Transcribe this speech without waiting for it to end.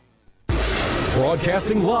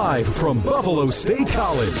Broadcasting live from Buffalo State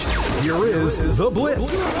College, here is The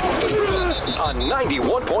Blitz on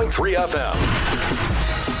 91.3 FM.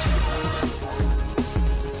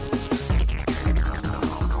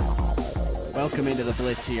 Welcome into The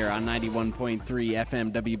Blitz here on 91.3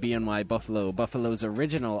 FM WBNY Buffalo, Buffalo's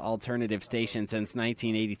original alternative station since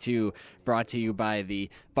 1982, brought to you by the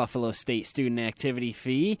Buffalo State Student Activity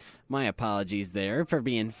Fee. My apologies there for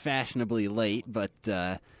being fashionably late, but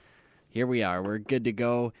here we are. We're good to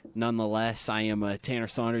go nonetheless. I am Tanner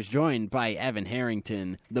Saunders, joined by Evan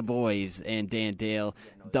Harrington, the boys, and Dan Dale,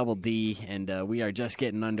 Double D, and we are just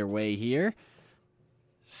getting underway here.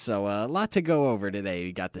 So a lot to go over today.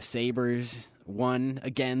 We got the Sabres won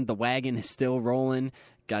again. The wagon is still rolling.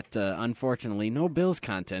 Got, unfortunately, no Bills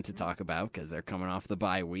content to talk about because they're coming off the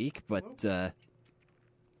bye week, but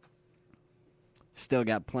still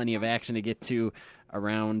got plenty of action to get to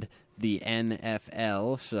around the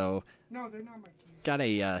NFL. So no, they're not my team. Got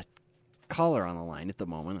a caller on the line at the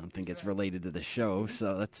moment. I don't think it's related to the show,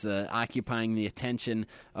 so that's occupying the attention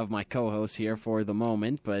of my co-host here for the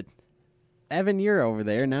moment, but Evan, you're over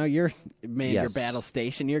there. Now you're made your battle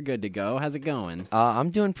station. You're good to go. How's it going? I'm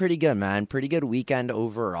doing pretty good, man. Pretty good weekend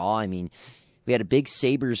overall. I mean, we had a big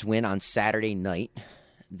Sabres win on Saturday night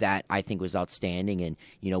that I think was outstanding. And,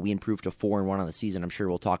 you know, we improved to 4-1 on the season. I'm sure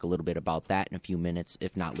we'll talk a little bit about that in a few minutes,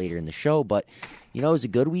 if not later in the show. But, you know, it was a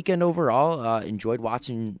good weekend overall. Enjoyed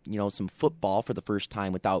watching, you know, some football for the first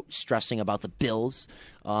time without stressing about the Bills.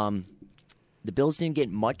 The Bills didn't get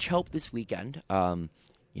much help this weekend.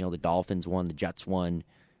 You know, the Dolphins won, the Jets won,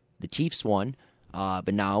 the Chiefs won,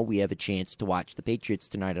 but now we have a chance to watch the Patriots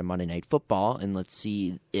tonight on Monday Night Football, and let's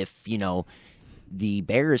see if, you know, the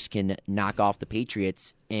Bears can knock off the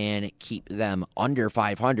Patriots and keep them under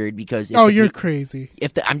 500, because... you're crazy.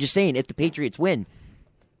 I'm just saying, if the Patriots win,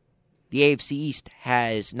 the AFC East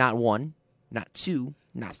has not one, not two,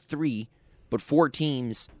 not three, but 4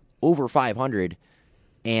 teams over 500,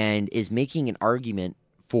 and is making an argument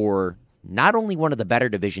for not only one of the better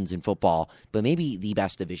divisions in football, but maybe the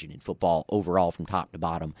best division in football overall from top to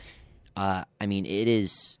bottom. I mean, it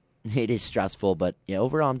is stressful, but yeah,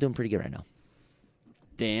 overall I'm doing pretty good right now.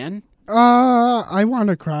 Dan? I want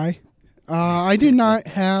to cry. I did not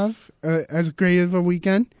have as great of a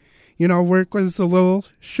weekend. You know, work was a little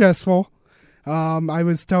stressful. I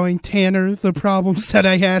was telling Tanner the problems that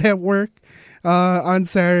I had at work on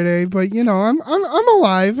Saturday, but you know, I'm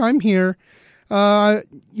alive. I'm here.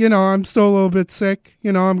 You know, I'm still a little bit sick.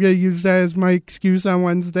 You know, I'm going to use that as my excuse on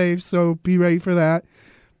Wednesday, so be ready for that.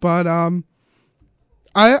 But,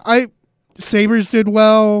 Sabres did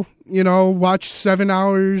well, you know, watched 7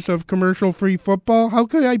 hours of commercial-free football. How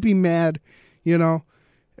could I be mad, you know,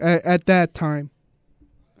 at that time?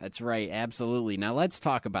 That's right, absolutely. Now let's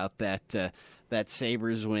talk about that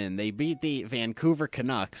Sabres win. They beat the Vancouver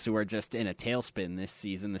Canucks, who are just in a tailspin this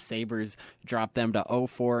season. The Sabres dropped them to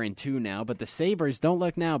 0-4-2 now, but the Sabres don't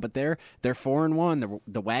look now, but they're 4-1.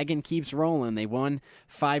 The wagon keeps rolling. They won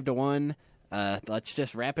 5-1. Let's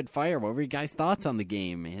just rapid fire. What were you guys' thoughts on the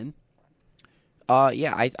game, man?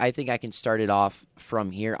 Yeah, I think I can start it off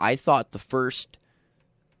from here. I thought the first,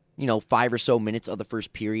 5 or so minutes of the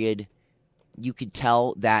first period, you could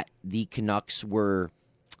tell that the Canucks were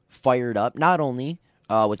fired up, not only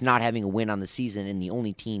with not having a win on the season and the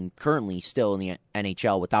only team currently still in the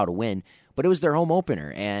NHL without a win, but it was their home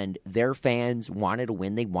opener, and their fans wanted a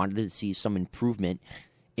win. They wanted to see some improvement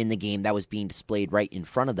in the game that was being displayed right in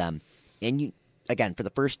front of them. And again, for the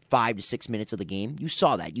first 5 to 6 minutes of the game, you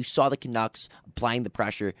saw that. You saw the Canucks applying the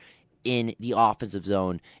pressure in the offensive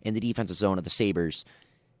zone and the defensive zone of the Sabres.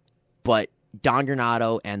 But Don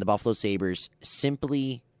Granato and the Buffalo Sabres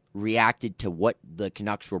simply reacted to what the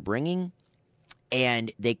Canucks were bringing,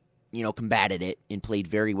 and they, combated it and played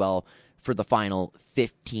very well for the final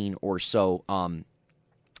 15 or so.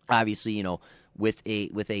 Obviously, with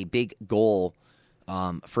a big goal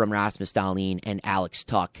from Rasmus Dahlin and Alex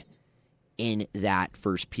Tuch in that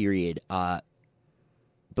first period. But,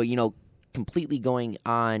 completely going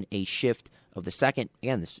on a shift of the second,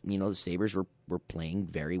 again, the Sabres were playing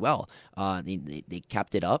very well. They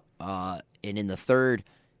kept it up, and in the third,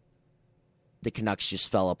 the Canucks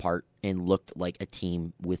just fell apart and looked like a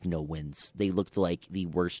team with no wins. They looked like the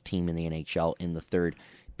worst team in the NHL in the third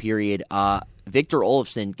period. Victor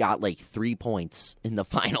Olofsson got 3 points in the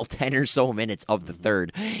final 10 or so minutes of the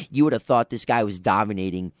third. You would have thought this guy was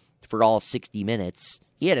dominating for all 60 minutes,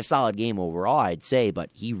 he had a solid game overall, I'd say, but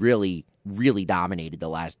he really, really dominated the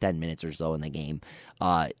last 10 minutes or so in the game,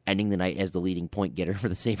 ending the night as the leading point getter for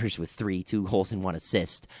the Sabres with 2 goals and 1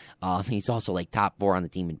 assist. He's also like top 4 on the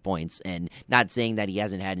team in points, and not saying that he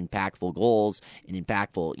hasn't had impactful goals and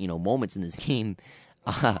impactful, moments in this game,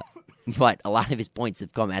 but a lot of his points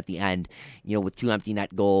have come at the end, with 2 empty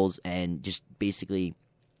net goals and just basically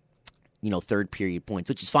third period points,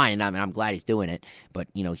 which is fine. And I'm glad he's doing it, but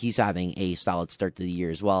he's having a solid start to the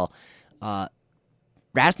year as well.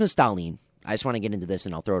 Rasmus Dahlin, I just want to get into this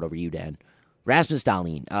and I'll throw it over to you, Dan. Rasmus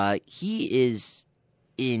Dahlin, he is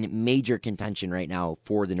in major contention right now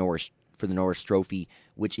for the Norris Trophy,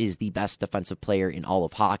 which is the best defensive player in all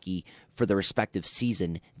of hockey for the respective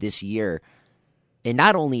season this year. And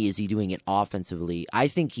not only is he doing it offensively, I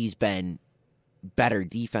think he's been better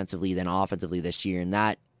defensively than offensively this year, and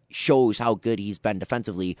that shows how good he's been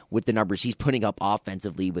defensively with the numbers he's putting up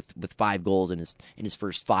offensively with 5 goals in his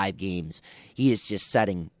first 5 games. He is just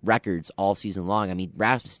setting records all season long. I mean,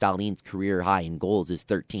 Rasmus Dahlin's career high in goals is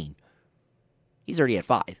 13. He's already at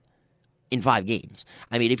 5 in 5 games.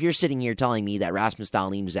 I mean, if you're sitting here telling me that Rasmus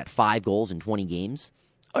Dahlin was at 5 goals in 20 games,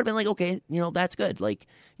 I would have been like, okay, that's good. Like,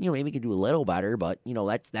 maybe we could do a little better, but,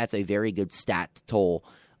 that's a very good stat to toll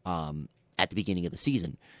at the beginning of the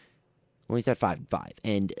season. Well, he's at 5-5.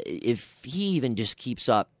 And if he even just keeps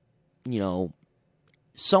up,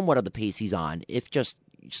 somewhat of the pace he's on, if just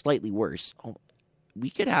slightly worse, we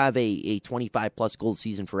could have a 25-plus goal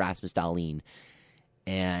season for Rasmus Dahlin.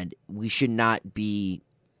 And we should not be,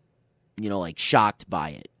 shocked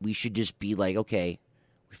by it. We should just be like, okay,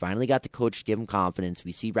 we finally got the coach to give him confidence.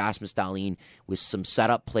 We see Rasmus Dahlin with some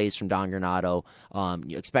setup plays from Don Granato,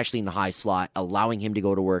 especially in the high slot, allowing him to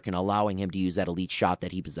go to work and allowing him to use that elite shot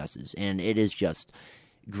that he possesses. And it is just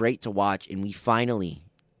great to watch. And we finally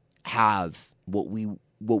have what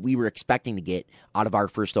we were expecting to get out of our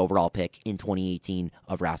first overall pick in 2018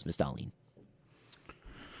 of Rasmus Dahlin.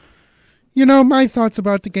 My thoughts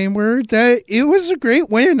about the game were that it was a great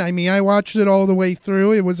win. I mean, I watched it all the way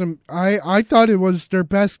through. It was I thought it was their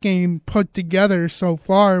best game put together so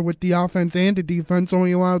far with the offense and the defense.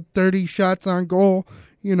 Only allowed 30 shots on goal.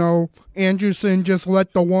 Anderson just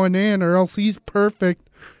let the one in, or else he's perfect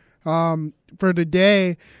for the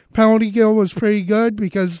day. Penalty kill was pretty good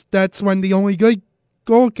because that's when the only good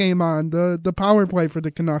goal came on, the power play for the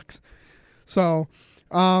Canucks. So,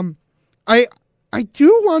 I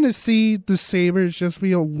do want to see the Sabres just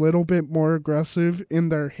be a little bit more aggressive in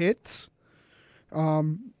their hits.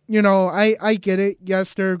 I get it.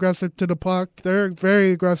 Yes, they're aggressive to the puck. They're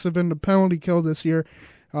very aggressive in the penalty kill this year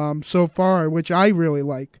so far, which I really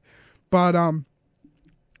like. But, I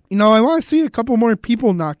want to see a couple more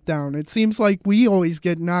people knocked down. It seems like we always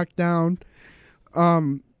get knocked down.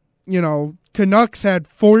 Canucks had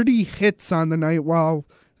 40 hits on the night while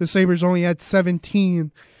the Sabres only had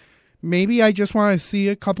 17. Maybe I just want to see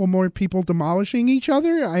a couple more people demolishing each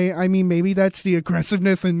other. I mean, maybe that's the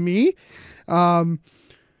aggressiveness in me. But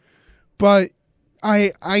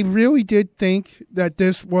I really did think that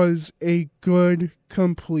this was a good,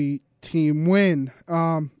 complete team win.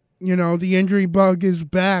 The injury bug is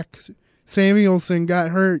back. Samuelsson got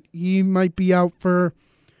hurt. He might be out for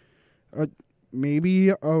maybe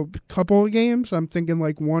a couple of games. I'm thinking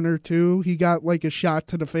like 1 or 2. He got like a shot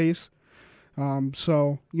to the face.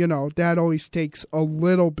 So, that always takes a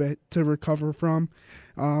little bit to recover from.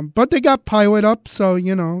 But they got Pilot up, so,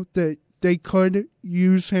 that they could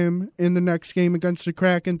use him in the next game against the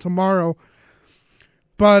Kraken tomorrow.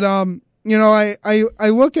 But, I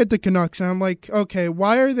look at the Canucks and I'm like, okay,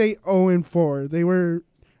 why are they 0-4?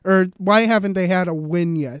 Why haven't they had a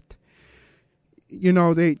win yet?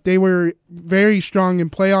 They were very strong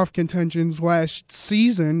in playoff contentions last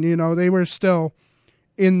season. They were still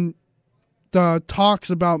in the talks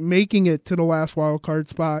about making it to the last wild card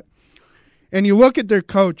spot. And you look at their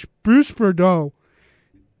coach, Bruce Boudreau.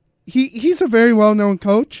 He's a very well-known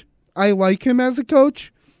coach. I like him as a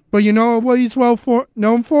coach. But you know what he's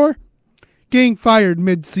known for? Getting fired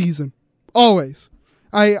mid-season. Always.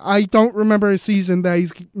 I don't remember a season that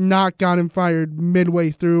he's not gotten fired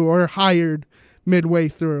midway through or hired midway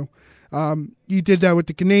through. He did that with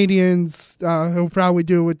the Canadiens. He'll probably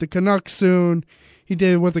do it with the Canucks soon. He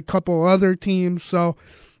did it with a couple other teams. So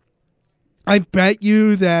I bet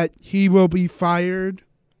you that he will be fired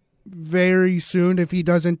very soon if he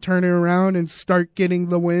doesn't turn it around and start getting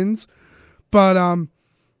the wins. But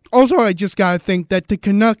also, I just got to think that the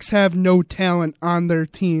Canucks have no talent on their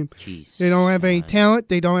team. Jeez. They don't have any talent.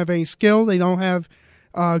 They don't have any skill. They don't have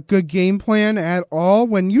good game plan at all.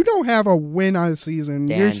 When you don't have a win on a season,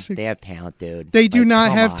 Dan, they have talent, dude. They do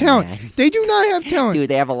not have talent. Man. They do not have talent. Dude,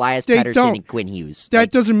 they have Elias Pettersson and Quinn Hughes.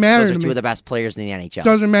 That doesn't matter to me. Those are two of the best players in the NHL.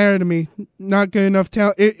 Doesn't matter to me. Not good enough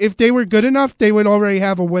talent. If they were good enough, they would already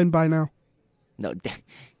have a win by now. No, Dan.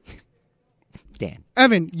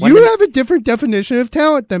 Evan, you have a different definition of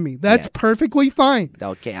talent than me. That's perfectly fine.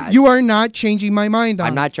 Okay. You are not changing my mind on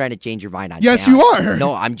I'm not trying to change your mind on Yes, talent. you are.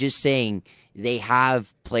 No, I'm just saying they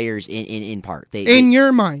have players in part. In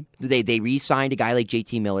your mind. They re-signed a guy like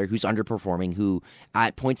JT Miller who's underperforming, who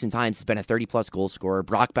at points in times has been a 30-plus goal scorer.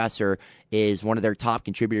 Brock Besser is one of their top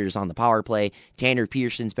contributors on the power play. Tanner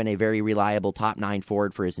Pearson's been a very reliable top-9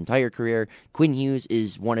 forward for his entire career. Quinn Hughes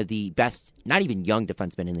is one of the best, not even young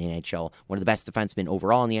defensemen in the NHL, one of the best defensemen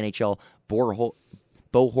overall in the NHL. Bo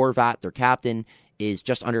Horvat, their captain, is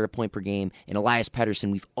just under a point per game. And Elias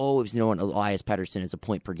Pettersson, we've always known Elias Pettersson as a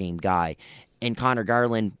point per game guy. And Connor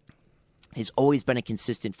Garland has always been a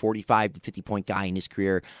consistent 45 to 50-point guy in his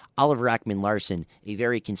career. Oliver Ekman-Larsson, a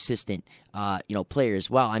very consistent player as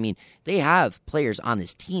well. I mean, they have players on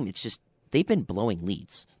this team. It's just they've been blowing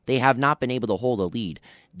leads. They have not been able to hold a lead.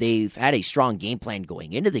 They've had a strong game plan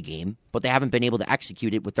going into the game, but they haven't been able to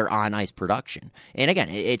execute it with their on-ice production. And again,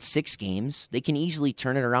 it's 6 games. They can easily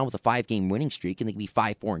turn it around with a 5-game winning streak, and they can be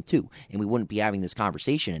 5-4-2, and we wouldn't be having this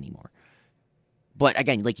conversation anymore. But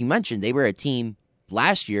again, like you mentioned, they were a team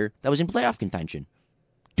last year that was in playoff contention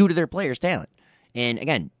due to their players' talent. And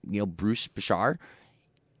again, Bruce Bouchard,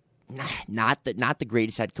 not the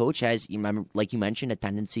greatest head coach, has, like you mentioned, a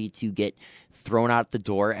tendency to get thrown out the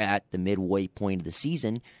door at the midway point of the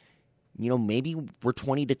season. Maybe we're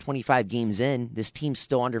 20 to 25 games in, this team's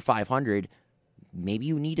still under 500. Maybe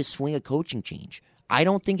you need to swing a coaching change. I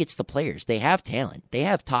don't think it's the players. They have talent. They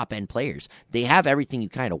have top-end players. They have everything you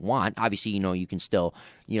kind of want. Obviously, you can still,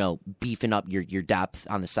 beefing up your depth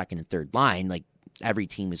on the second and third line. Like, every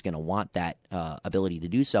team is going to want that ability to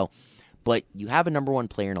do so. But you have a number one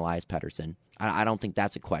player in Elias Pettersson. I don't think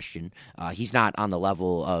that's a question. He's not on the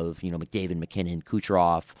level of, McDavid, McKinnon,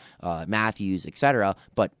 Kucherov, Matthews, etc.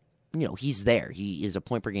 But, he's there. He is a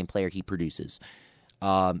point-per-game player. He produces.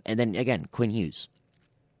 And then, again, Quinn Hughes.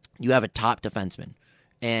 You have a top defenseman.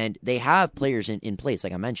 And they have players in place,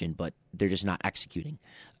 like I mentioned, but they're just not executing.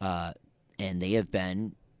 And they have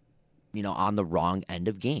been, on the wrong end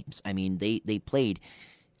of games. I mean, they played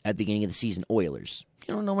at the beginning of the season Oilers.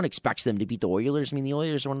 No one expects them to beat the Oilers. I mean, the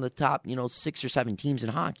Oilers are one of the top, 6 or 7 teams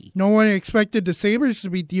in hockey. No one expected the Sabres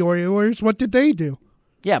to beat the Oilers. What did they do?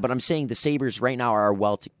 Yeah, but I'm saying the Sabres right now are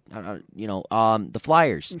the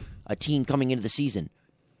Flyers, a team coming into the season,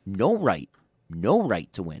 no right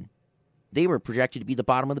to win. They were projected to be the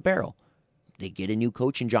bottom of the barrel. They get a new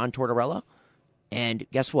coach in John Tortorella, and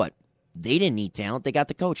guess what? They didn't need talent. They got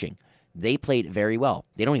the coaching. They played very well.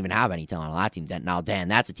 They don't even have any talent on that team. Now, Dan,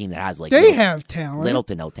 that's a team that has have talent. Little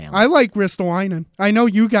to no talent. I like Ristolainen. I know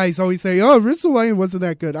you guys always say, Ristolainen wasn't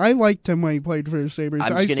that good. I liked him when he played for the Sabres.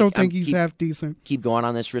 I still think he's half decent. Keep going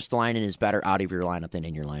on this. Ristolainen is better out of your lineup than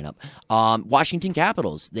in your lineup. Washington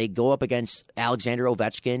Capitals, they go up against Alexander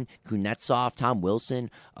Ovechkin, Kuznetsov, Tom Wilson.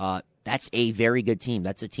 That's a very good team.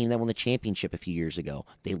 That's a team that won the championship a few years ago.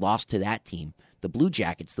 They lost to that team. The Blue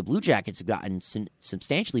Jackets have gotten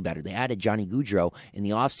substantially better. They added Johnny Gaudreau in the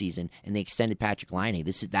offseason, and they extended Patrick Laine.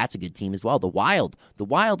 That's a good team as well. The Wild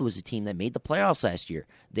was a team that made the playoffs last year.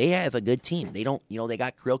 They have a good team. They don't, they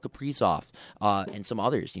got Kirill Kaprizov and some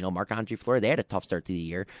others. Marc-Andre Fleury, they had a tough start to the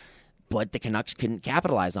year, but the Canucks couldn't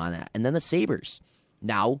capitalize on that. And then the Sabres.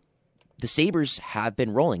 Now, the Sabres have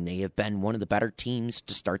been rolling. They have been one of the better teams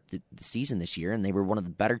to start the season this year, and they were one of the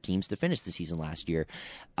better teams to finish the season last year.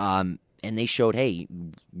 And they showed, hey,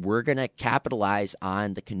 we're going to capitalize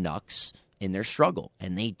on the Canucks in their struggle.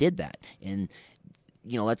 And they did that. And,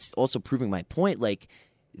 that's also proving my point. Like,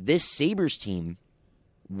 this Sabres team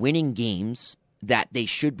winning games that they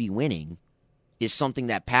should be winning is something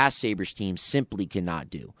that past Sabres teams simply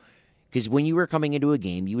cannot do. Because when you were coming into a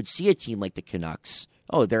game, you would see a team like the Canucks.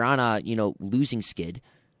 Oh, they're on a, losing skid.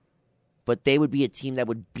 But they would be a team that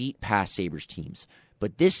would beat past Sabres teams.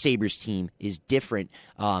 But this Sabres team is different,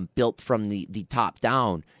 built from the top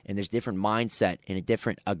down, and there's different mindset and a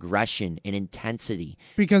different aggression and intensity.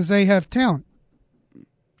 Because they have talent.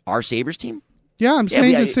 Our Sabres team? Yeah, I'm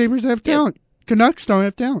saying the Sabres have talent. Canucks don't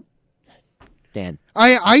have talent. Dan.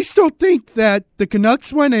 I still think that the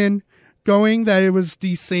Canucks went in going that it was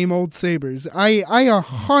the same old Sabres. I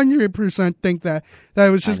 100% think that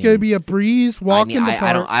it was just going to be a breeze, walk in the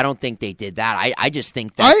park. I don't think they did that. I just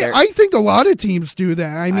think that I think a lot of teams do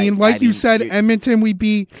that. I mean, you said, Edmonton we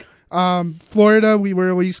beat, Florida we were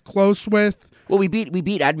at least close with. Well, we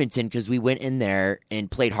beat Edmonton because we went in there and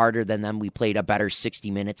played harder than them. We played a better 60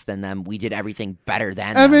 minutes than them. We did everything better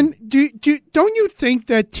than Evan, them. Don't you think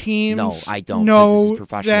that teams No, I don't. know This is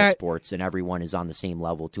professional that... sports, and everyone is on the same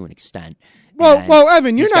level to an extent. Well,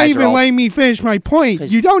 Evan, you're these not guys are even all- letting me finish my point.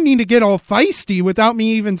 'Cause- You don't need to get all feisty without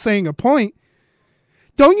me even saying a point.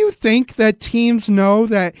 Don't you think that teams know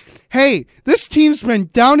that, hey, this team's been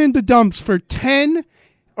down in the dumps for 10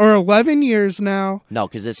 or 11 years now? No,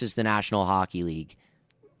 because this is the National Hockey League.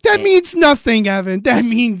 That means nothing, Evan. That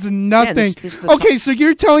means nothing. this is the Okay, so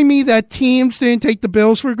you're telling me that teams didn't take the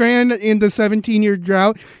Bills for granted in the 17-year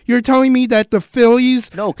drought? You're telling me that the Phillies,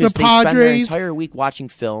 No, the because they spend their Padres... entire week watching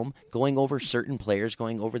film, going over certain players,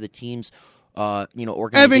 going over the team's, organization.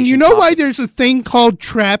 Evan, you know why there's a thing called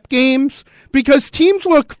trap games? Because teams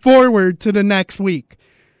look forward to the next week.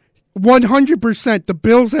 100%. The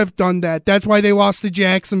Bills have done that. That's why they lost to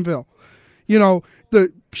Jacksonville. You know,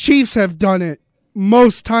 the Chiefs have done it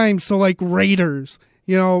most times to, like, Raiders.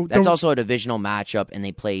 You know, That's also a divisional matchup, and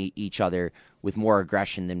they play each other with more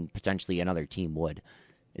aggression than potentially another team would.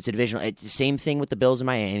 It's a divisional. It's the same thing with the Bills in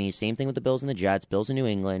Miami, same thing with the Bills and the Jets, Bills in New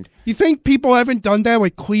England. You think people haven't done that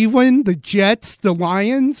with Cleveland, the Jets, the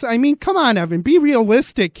Lions? I mean, come on, Evan, be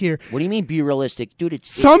realistic here. What do you mean be realistic? Dude,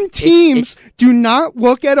 Some teams do not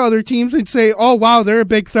look at other teams and say, oh, wow, they're a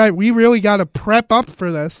big threat. We really got to prep up for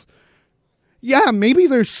this. Yeah, maybe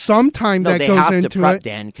there's some time that they goes have into to prep, it.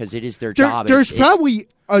 Dan, because it is their job. There's probably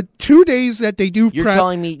 2 days that they do You're prep,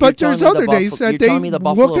 telling me, but you're there's telling me other days that you're they telling me the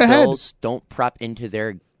Buffalo look ahead. Bills don't prep into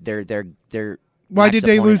their Why next did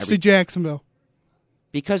they opponent lose every- to Jacksonville?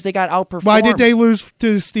 Because they got outperformed. Why did they lose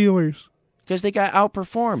to the Steelers? Because they got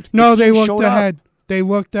outperformed. No, The they team looked showed up. ahead. They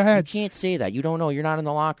looked You ahead. can't say that. You don't know. You're not in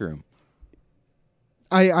the locker room.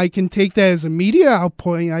 I can take that as a media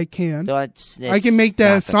output. I can. So I can make that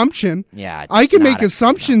not the- assumption. Yeah, I it's can not make a-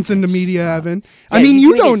 assumptions no, in the it's media, not. Evan. Yeah, I mean, you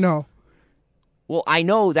can make don't it- know. Well, I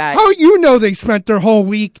know that. How you know they spent their whole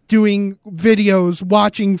week doing videos,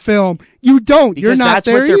 watching film? You don't. You're Because not that's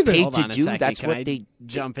there what they're either. paid Hold to on a do. second. That's Can what I they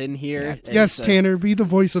jump in here. Yes, It's, Tanner, be the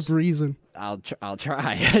voice of reason. I'll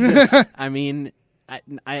try. I mean,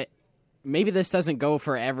 I maybe this doesn't go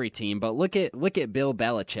for every team, but look at Bill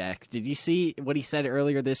Belichick. Did you see what he said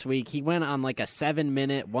earlier this week? He went on like a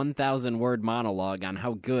 7-minute, 1,000-word monologue on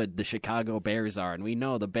how good the Chicago Bears are, and we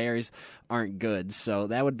know the Bears aren't good. So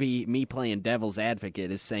that would be me playing devil's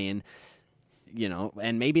advocate, is saying, you know,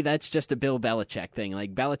 and maybe that's just a Bill Belichick thing.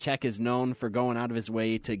 Like, Belichick is known for going out of his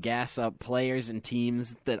way to gas up players and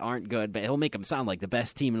teams that aren't good, but he'll make them sound like the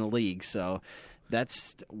best team in the league. So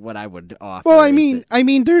that's what I would offer. Well, is I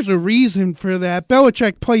mean, there's a reason for that.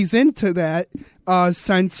 Belichick plays into that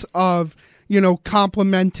sense of, you know,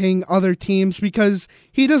 complimenting other teams because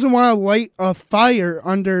he doesn't want to light a fire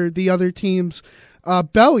under the other team's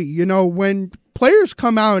belly. You know, when players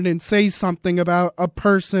come out and say something about a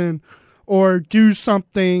person or do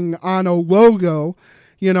something on a logo,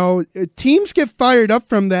 you know, teams get fired up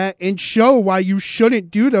from that and show why you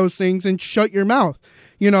shouldn't do those things and shut your mouth.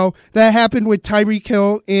 You know, that happened with Tyreek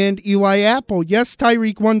Hill and Eli Apple. Yes,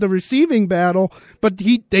 Tyreek won the receiving battle, but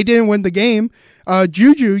they didn't win the game.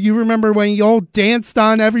 Juju, you remember when he all danced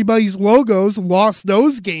on everybody's logos, lost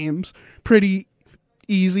those games pretty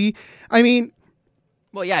easy. I mean,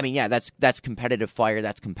 Well, yeah, that's competitive fire.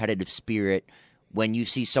 That's competitive spirit. When you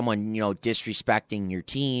see someone, you know, disrespecting your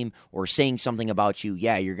team or saying something about you,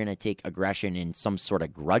 yeah, you're going to take aggression and some sort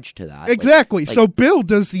of grudge to that. exactly. Like- So Bill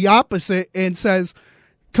does the opposite and says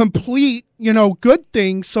complete, you know, good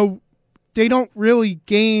things so they don't really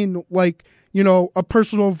gain, like, you know, a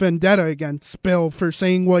personal vendetta against Bill for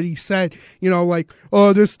saying what he said. You know, like,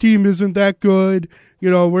 oh, this team isn't that good. You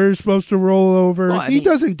know, we're supposed to roll over. Well, I He mean,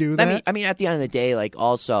 doesn't do that. I mean, at the end of the day, like,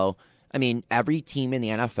 also, I mean, every team in the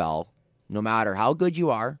NFL, no matter how good you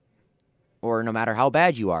are or no matter how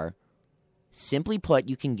bad you are, simply put,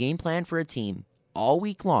 you can game plan for a team all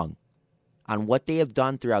week long on what they have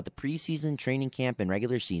done throughout the preseason, training camp, and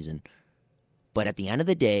regular season. But at the end of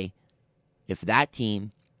the day, if that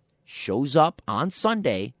team shows up on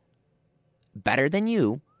Sunday better than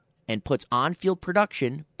you and puts on-field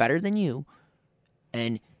production better than you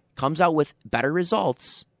and comes out with better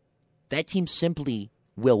results, that team simply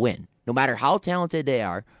will win. No matter how talented they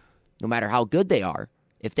are, no matter how good they are,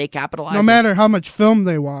 if they capitalize... No matter how much film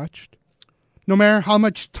they watched. No matter how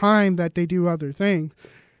much time that they do other things.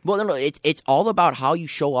 Well, no, it's all about how you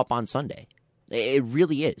show up on Sunday. It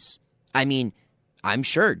really is. I mean, I'm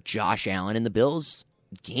sure Josh Allen and the Bills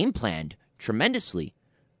game planned tremendously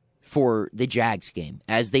for the Jags game,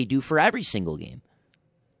 as they do for every single game.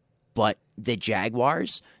 But the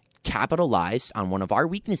Jaguars capitalized on one of our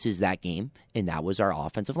weaknesses that game, and that was our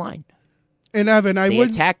offensive line. And Evan, They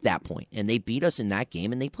attacked that point, and they beat us in that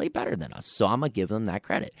game, and they played better than us. So I'm going to give them that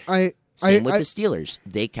credit. Same with the Steelers.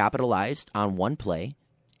 They capitalized on one play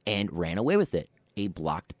and ran away with it, a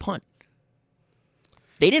blocked punt.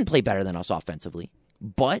 They didn't play better than us offensively,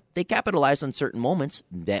 but they capitalized on certain moments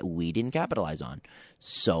that we didn't capitalize on.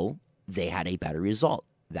 So they had a better result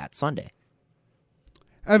that Sunday.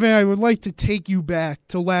 Evan, I would like to take you back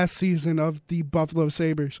to last season of the Buffalo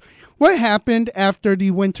Sabres. What happened after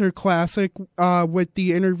the Winter Classic with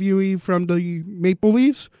the interviewee from the Maple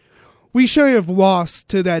Leafs? We should have lost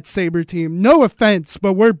to that Sabre team. No offense,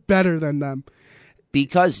 but we're better than them.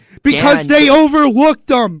 Because they overlooked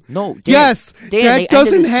them. No, Dan, yes, Dan, that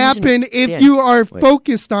doesn't happen if Dan, you are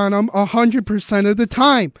focused on them 100% of the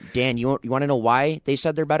time. Dan, you want to know why they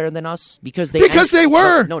said they're better than us? Because they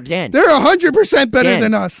were. No, Dan, they're 100% better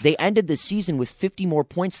than us. They ended the season with 50 more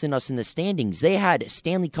points than us in the standings. They had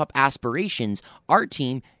Stanley Cup aspirations. Our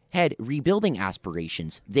team had rebuilding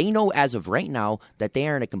aspirations. They know as of right now that they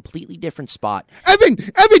are in a completely different spot. Evan,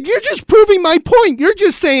 you're just proving my point. You're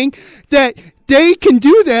just saying that they can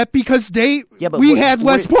do that because we had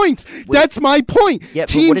less points. That's my point. Yeah,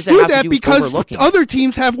 teams do that because other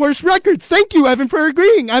teams have worse records. Thank you, Evan, for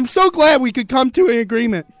agreeing. I'm so glad we could come to an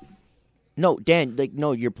agreement. No, Dan,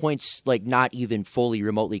 your point's not even fully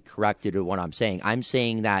remotely corrected to what I'm saying. I'm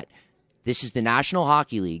saying that this is the National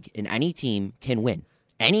Hockey League, and any team can win.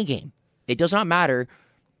 Any game. It does not matter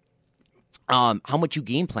how much you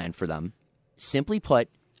game plan for them. Simply put,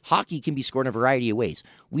 hockey can be scored in a variety of ways.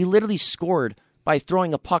 We literally scored by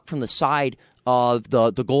throwing a puck from the side of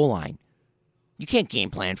the goal line. You can't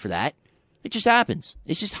game plan for that. It just happens.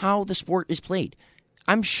 It's just how the sport is played.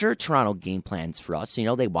 I'm sure Toronto game plans for us.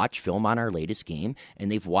 They watch film on our latest game,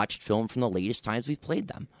 and they've watched film from the latest times we've played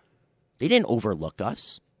them. They didn't overlook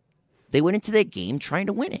us. They went into that game trying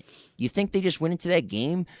to win it. You think they just went into that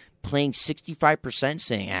game playing 65%,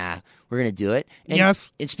 saying, we're going to do it? And,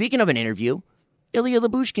 yes. And speaking of an interview, Ilya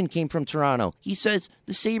Lyubushkin came from Toronto. He says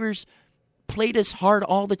the Sabres played us hard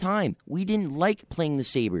all the time. We didn't like playing the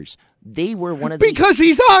Sabres. They were one of the... Because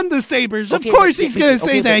he's on the Sabres. Of course he's going to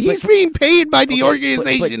say that. He's being paid by the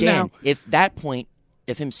organization but Dan, now.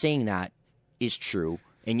 If him saying that is true...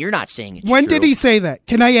 And you're not saying it's When true. did he say that?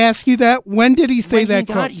 Can I ask you that? When did he say that? When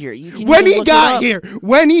he got here.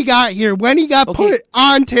 When he got here. When he got put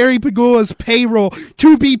on Terry Pegula's payroll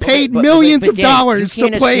to be paid millions of dollars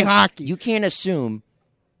to play hockey. You can't assume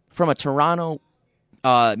from a Toronto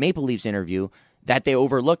Maple Leafs interview that they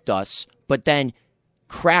overlooked us, but then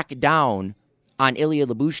crack down on Ilya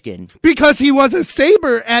Lyubushkin because he was a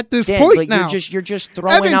Sabre at this point now. You're just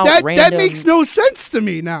throwing out random... That makes no sense to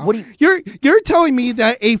me now. You're telling me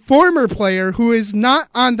that a former player who is not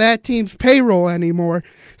on that team's payroll anymore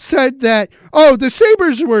said that, the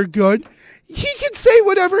Sabres were good. He can say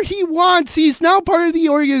whatever he wants. He's now part of the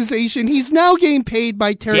organization. He's now getting paid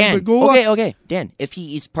by Terry Pegula. Okay. Dan, if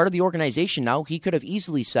he's part of the organization now, he could have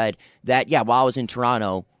easily said that, while I was in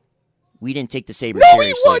Toronto, we didn't take the Sabres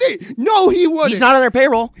seriously. No, he wouldn't. He's not on their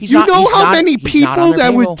payroll. You know how many people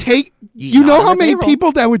that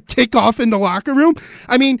would take off in the locker room?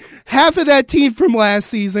 I mean, half of that team from last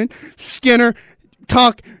season, Skinner,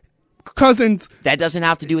 Tuck, Cousins. That doesn't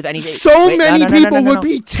have to do with anything. Many people would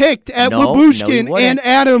be ticked at Lyubushkin and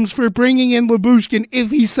Adams for bringing in Lyubushkin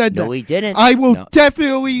if he said that. No, he didn't. I will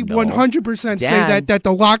definitely 100% say that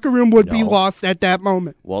the locker room would be lost at that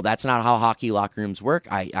moment. Well, that's not how hockey locker rooms work.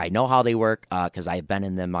 I know how they work because I've been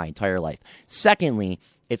in them my entire life. Secondly,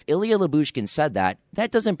 if Ilya Lyubushkin said that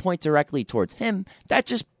doesn't point directly towards him. That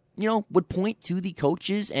just would point to the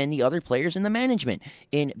coaches and the other players and the management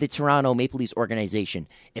in the Toronto Maple Leafs organization.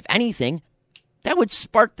 If anything, that would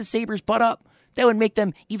spark the Sabres' butt up. That would make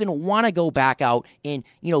them even want to go back out and,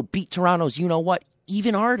 beat Toronto's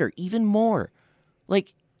even harder, even more.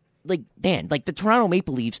 Dan, the Toronto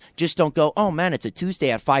Maple Leafs just don't go, oh, man, it's a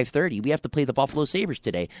Tuesday at 5:30. We have to play the Buffalo Sabres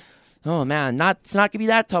today. Oh, man, it's not going to be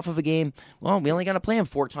that tough of a game. Well, we only got to play them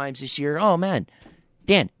 4 times this year. Oh, man.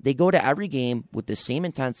 Dan, they go to every game with the same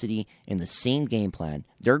intensity and the same game plan.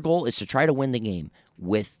 Their goal is to try to win the game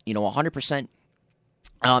with, 100%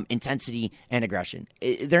 intensity and aggression.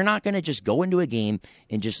 They're not going to just go into a game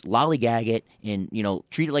and just lollygag it and,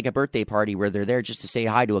 treat it like a birthday party where they're there just to say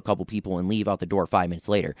hi to a couple people and leave out the door 5 minutes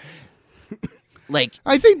later.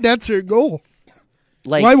 I think that's their goal.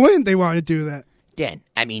 Why wouldn't they want to do that? Dan,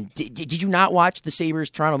 I mean, did you not watch the Sabres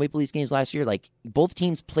Toronto Maple Leafs games last year? Both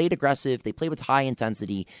teams played aggressive. They played with high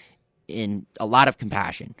intensity and a lot of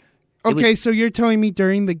compassion. Okay, so you're telling me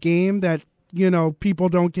during the game that, people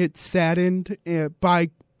don't get saddened by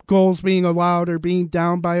goals being allowed or being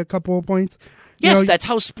down by a couple of points? Yes, that's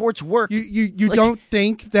how sports work. You don't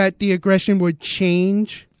think that the aggression would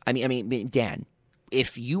change? I mean, Dan,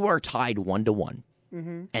 if you are tied 1-1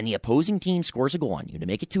 and the opposing team scores a goal on you to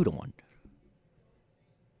make it 2-1,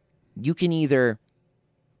 you can either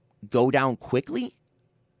go down quickly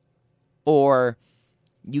or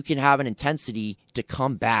you can have an intensity to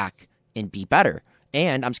come back and be better.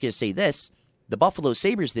 And I'm just going to say this. The Buffalo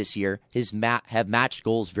Sabres this year have matched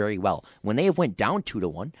goals very well. When they have went down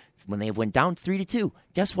 2-1, when they have went down 3-2,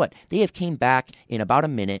 guess what? They have came back in about a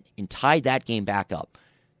minute and tied that game back up.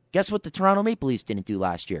 Guess what the Toronto Maple Leafs didn't do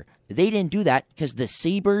last year? They didn't do that because the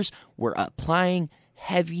Sabres were applying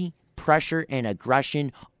heavy pressure and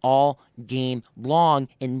aggression all game long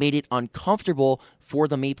and made it uncomfortable for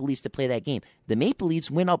the Maple Leafs to play that game. The Maple Leafs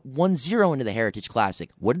went up 1-0 into the Heritage Classic.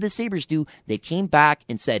 What did the Sabres do? They came back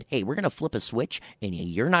and said, hey, we're going to flip a switch and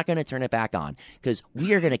you're not going to turn it back on because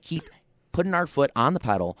we are going to keep putting our foot on the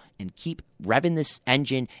pedal and keep revving this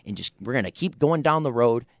engine and we're going to keep going down the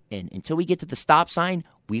road, and until we get to the stop sign,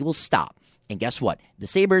 we will stop. And guess what? The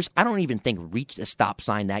Sabres, I don't even think reached a stop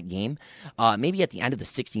sign that game. Maybe at the end of the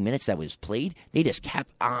 60 minutes that was played, they just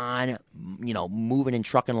kept on, moving and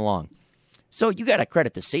trucking along. So you got to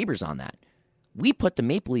credit the Sabres on that. We put the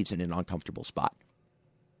Maple Leafs in an uncomfortable spot.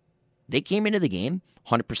 They came into the game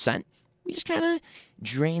 100%. We just kind of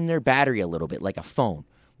drained their battery a little bit like a phone.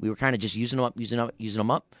 We were kind of just using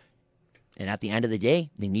them up. And at the end of the day,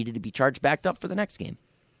 they needed to be charged back up for the next game.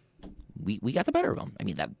 We got the better of them. I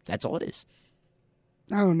mean, that's all it is.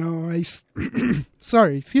 I don't know.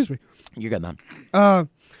 Sorry, excuse me. You're good, man.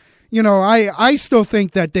 I still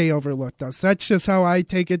think that they overlooked us. That's just how I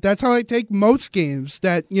take it. That's how I take most games,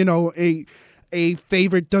 that, a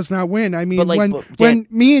favorite does not win. I mean, when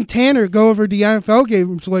me and Tanner go over the NFL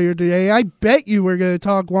games later today, I bet you we're going to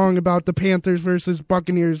talk long about the Panthers versus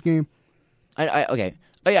Buccaneers game. Okay.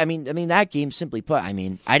 I mean that game, simply put, I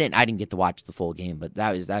mean, I didn't get to watch the full game, but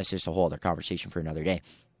that's just a whole other conversation for another day.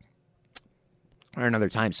 Or another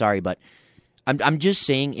time, sorry, but I'm just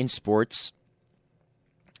saying, in sports,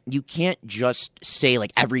 you can't just say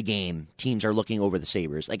like every game teams are looking over the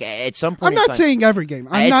Sabres. Like at some point, I'm not saying every game.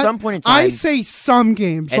 Some point in time, I say some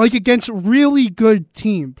games, like against really good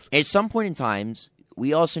teams. At some point in times,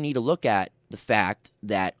 we also need to look at the fact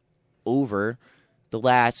that over the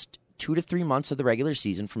last 2 to 3 months of the regular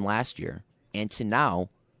season from last year and to now,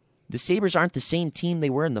 the Sabres aren't the same team they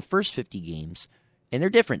were in the first 50 games. And they're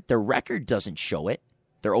different. Their record doesn't show it,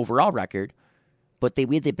 their overall record, but the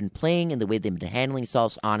way they've been playing and the way they've been handling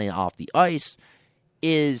themselves on and off the ice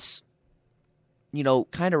is,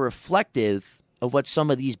 kind of reflective of what some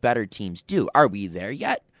of these better teams do. Are we there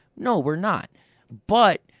yet? No, we're not.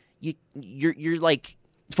 But you're like,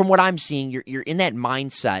 from what I'm seeing, you're in that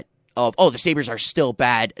mindset of, the Sabres are still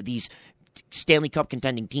bad. These Stanley Cup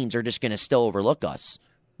contending teams are just going to still overlook us.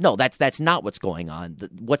 No, that's not what's going on.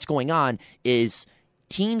 What's going on is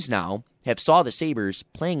teams now have saw the Sabres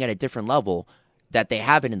playing at a different level that they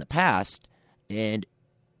haven't in the past, and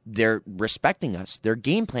they're respecting us. They're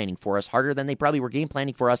game planning for us harder than they probably were game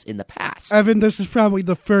planning for us in the past. Evan, this is probably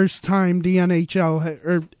the first time the NHL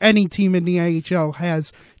or any team in the NHL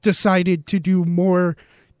has decided to do more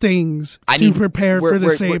things to prepare for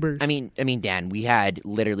the Sabres. I mean, Dan, we had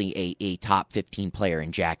literally a top 15 player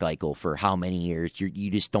in Jack Eichel for how many years?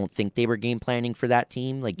 You just don't think they were game planning for that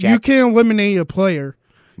team? Like you can't eliminate a player.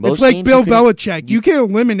 It's like Bill Belichick. You can't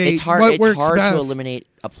eliminate what works best. It's hard to eliminate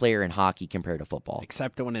a player in hockey compared to football.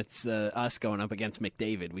 Except when it's us going up against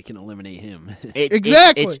McDavid. We can eliminate him.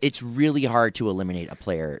 Exactly. It's really hard to eliminate a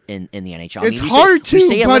player in the NHL. It's hard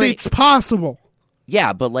to, but it's possible.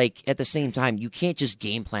 Yeah, but like at the same time, you can't just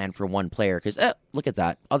game plan for one player because look at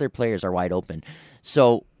that, other players are wide open.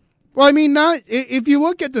 So, well, I mean, if you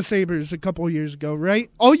look at the Sabres a couple of years ago, right?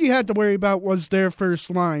 All you had to worry about was their first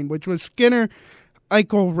line, which was Skinner,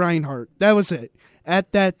 Eichel, Reinhart. That was it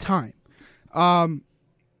at that time. The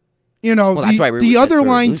other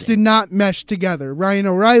lines did not mesh together. Ryan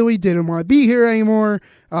O'Reilly didn't want to be here anymore.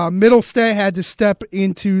 Middlestat had to step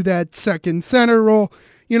into that second center role.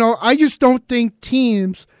 I just don't think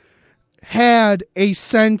teams had a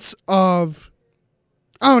sense of,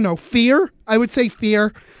 fear. I would say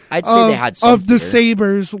fear. I'd say they had some of the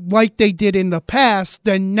Sabres like they did in the past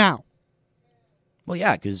than now. Well,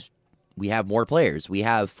 yeah, because we have more players. We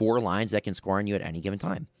have 4 lines that can score on you at any given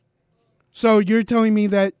time. So you're telling me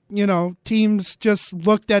that, teams just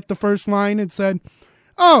looked at the first line and said,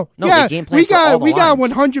 oh, no, yeah, we got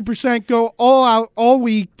 100% go all out all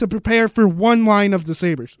week to prepare for one line of the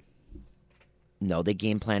Sabres. No, they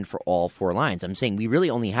game planned for all 4 lines. I'm saying we really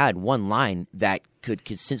only had one line that could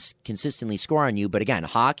consistently score on you. But again,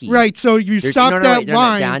 hockey. Right, so you stop that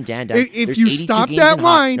line. Dan. If you stop that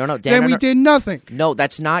line, then we did nothing. No,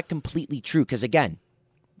 that's not completely true. Because again,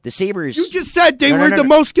 the Sabres. You just said they were the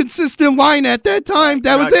most consistent line at that time.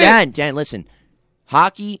 That was it. Dan, listen.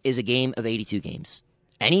 Hockey is a game of 82 games.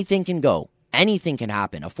 Anything can go. Anything can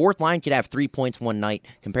happen. A 4th line could have 3 points one night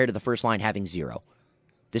compared to the first line having 0.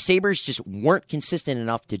 The Sabres just weren't consistent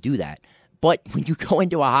enough to do that. But when you go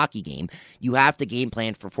into a hockey game, you have to game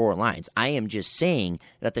plan for 4 lines. I am just saying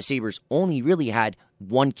that the Sabres only really had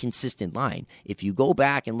one consistent line. If you go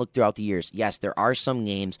back and look throughout the years, yes, there are some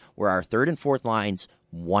games where our 3rd and 4th lines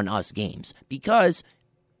won us games because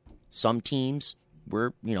some teams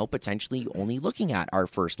were, potentially only looking at our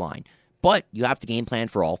first line. But you have to game plan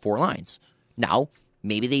for all 4 lines. Now,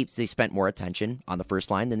 maybe they spent more attention on the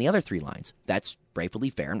first line than the other 3 lines. That's rightfully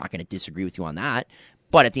fair. I'm not going to disagree with you on that.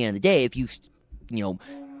 But at the end of the day, if you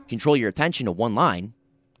control your attention to one line,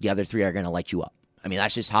 the other 3 are going to light you up. I mean,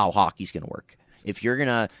 that's just how hockey's going to work. If you're going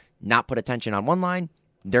to not put attention on one line,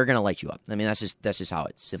 they're going to light you up. I mean, that's just how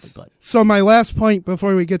it's simply put. So my last point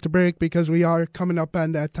before we get to break, because we are coming up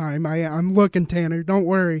on that time, I'm looking, Tanner. Don't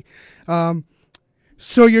worry.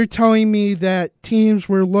 So you're telling me that teams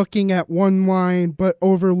were looking at one line but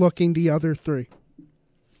overlooking the other 3?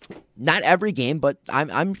 Not every game, but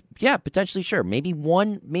I'm potentially sure. Maybe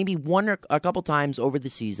one or a couple times over the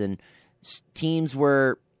season, teams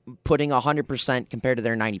were putting 100% compared to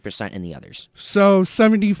their 90% in the others. So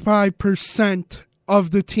 75% of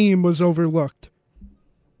the team was overlooked.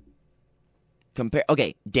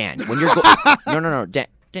 Okay, Dan, when you're no, Dan,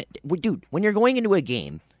 dude, when you're going into a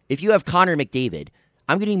game, if you have Connor McDavid,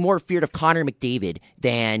 I'm getting more feared of Connor McDavid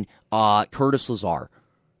than Curtis Lazar.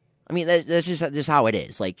 I mean, that's just how it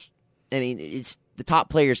is. Like, I mean, it's the top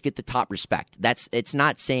players get the top respect. It's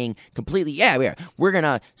not saying completely, we're going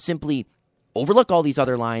to simply overlook all these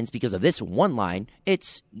other lines because of this one line.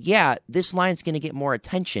 It's, this line's going to get more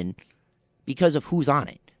attention because of who's on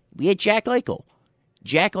it. We had Jack Eichel.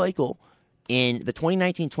 Jack Eichel in the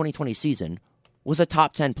 2019-2020 season was a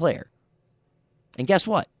top 10 player. And guess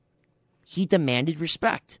what? He demanded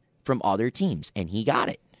respect from other teams, and he got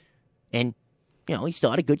it. And, he still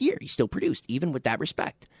had a good year. He still produced, even with that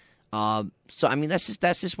respect. So, I mean, that's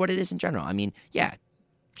just what it is in general. I mean,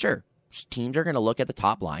 sure, teams are going to look at the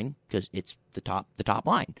top line because it's the top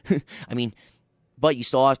line. I mean, but you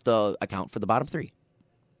still have to account for the bottom 3.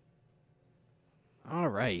 All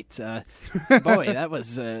right. Boy, that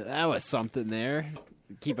was something there.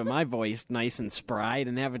 Keeping my voice nice and spry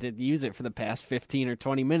and having to use it for the past 15 or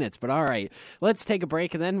 20 minutes. But all right, let's take a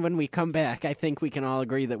break. And then when we come back, I think we can all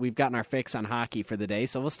agree that we've gotten our fix on hockey for the day.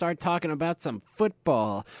 So we'll start talking about some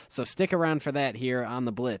football. So stick around for that here on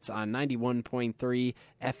The Blitz on 91.3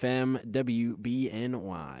 FM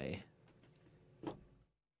WBNY.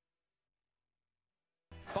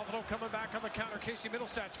 Buffalo coming back on the counter. Casey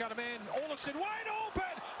Middlestad's got a man. Olofsson wide open.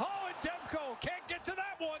 Oh, and Demko can't get to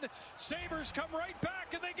that one. Sabres come right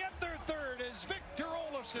back, and they get their 3rd as Victor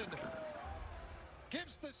Olofsson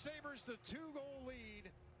gives the Sabres the 2-goal lead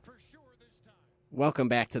for sure this time. Welcome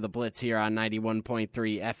back to The Blitz here on 91.3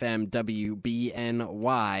 FM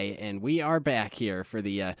WBNY, and we are back here for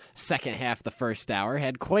the second half of the first hour.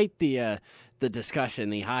 Had quite the discussion,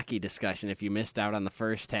 the hockey discussion, if you missed out on the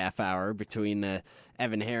first half hour between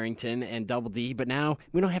Evan Harrington and Double D. But now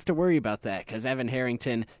we don't have to worry about that because Evan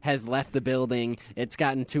Harrington has left the building. It's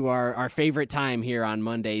gotten to our favorite time here on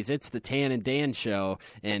Mondays. It's the Tan and Dan show,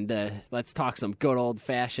 and let's talk some good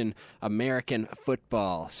old-fashioned American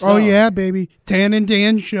football. So, oh, yeah, baby. Tan and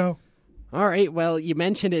Dan show. All right, well, you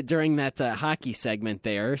mentioned it during that hockey segment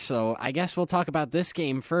there, so I guess we'll talk about this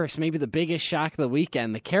game first. Maybe the biggest shock of the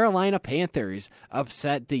weekend. The Carolina Panthers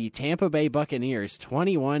upset the Tampa Bay Buccaneers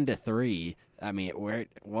 21-3. I mean,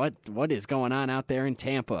 what is going on out there in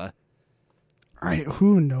Tampa?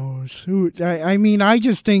 Who knows? I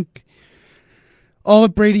just think all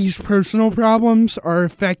of Brady's personal problems are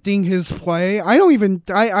affecting his play. I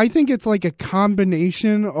think it's like a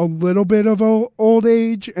combination, a little bit of old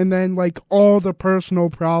age, and then like all the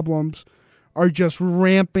personal problems are just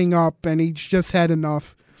ramping up, and he's just had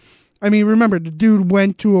enough. I mean, remember, the dude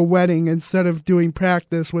went to a wedding instead of doing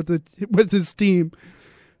practice with his team.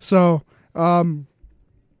 So,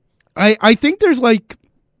 I think there's like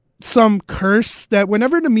some curse that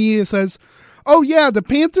whenever the media says, oh, yeah, the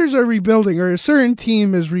Panthers are rebuilding or a certain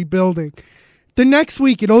team is rebuilding, the next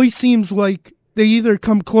week it always seems like they either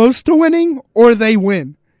come close to winning or they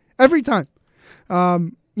win. Every time.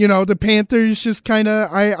 The Panthers just kind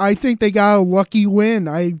of, I think they got a lucky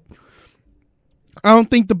win. I don't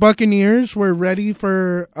think the Buccaneers were ready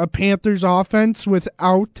for a Panthers offense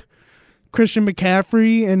without Christian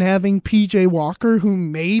McCaffrey and having P.J. Walker, who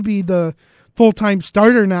may be the full-time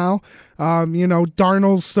starter now.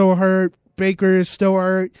 Darnold's still hurt. Baker is still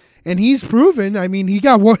hurt. And he's proven, I mean, he's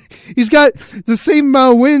got the same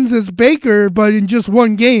amount of wins as Baker, but in just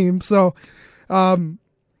one game. So I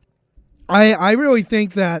really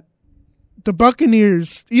think that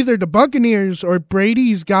either the Buccaneers or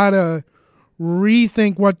Brady's got to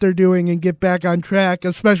rethink what they're doing and get back on track,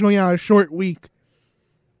 especially on a short week.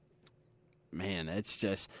 Man,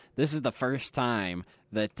 this is the first time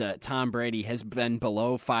that Tom Brady has been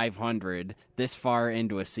below 500 this far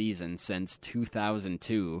into a season since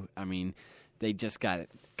 2002. I mean, they just got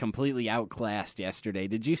completely outclassed yesterday.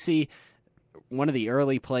 Did you see one of the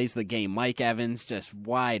early plays of the game? Mike Evans just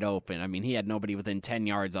wide open. I mean, he had nobody within 10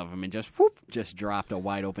 yards of him and just dropped a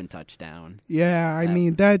wide open touchdown. Yeah, I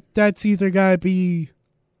mean, that's either got to be...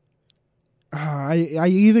 I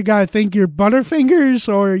either gotta think you're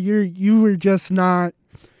Butterfingers or you were just not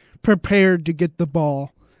prepared to get the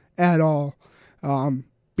ball at all.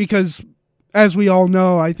 Because as we all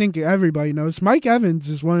know, I think everybody knows, Mike Evans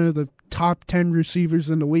is one of the top 10 receivers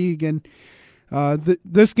in the league, and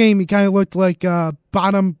this game he kind of looked like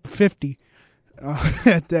bottom 50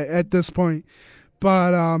 at this point.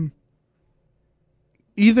 But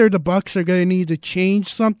either the Bucs are going to need to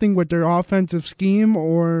change something with their offensive scheme,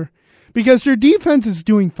 or because their defense is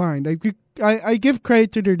doing fine. I give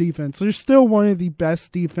credit to their defense. They're still one of the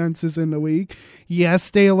best defenses in the league.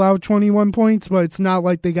 Yes, they allowed 21 points, but it's not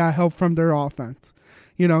like they got help from their offense.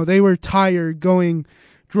 They were tired going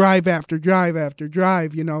drive after drive after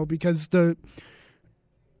drive, because the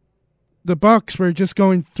Bucs were just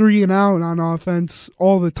going 3 and out on offense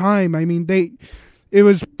all the time. I mean, it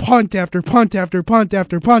was punt after punt after punt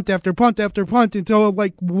after punt after punt after punt until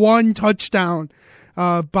like one touchdown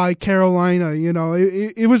by Carolina.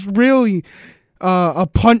 It was really a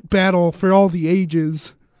punt battle for all the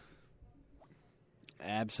ages.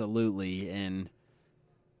 Absolutely, and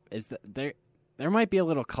there might be a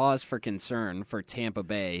little cause for concern for Tampa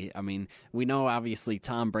Bay. I mean, we know obviously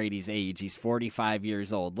Tom Brady's age. He's 45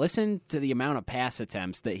 years old. Listen to the amount of pass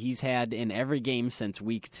attempts that he's had in every game since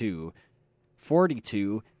week 2.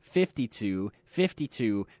 42, 52,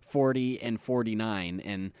 52, 40, and 49,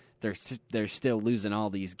 and they're still losing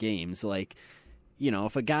all these games. Like, you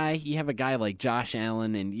have a guy like Josh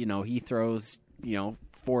Allen, and he throws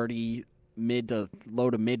 40, mid to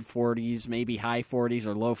low to mid 40s, maybe high 40s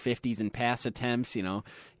or low 50s in pass attempts. You're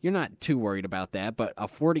not too worried about that. But a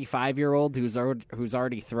 45-year-old who's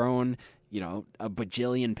already thrown a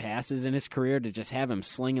bajillion passes in his career, to just have him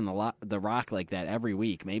slinging the rock like that every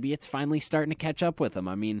week, maybe it's finally starting to catch up with him.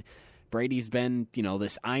 I mean, Brady's been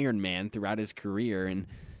this Iron Man throughout his career, and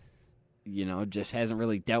just hasn't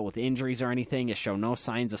really dealt with injuries or anything. Has shown no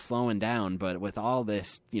signs of slowing down, but with all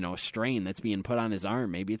this, strain that's being put on his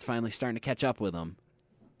arm, maybe it's finally starting to catch up with him.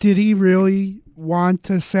 Did he really want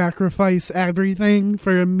to sacrifice everything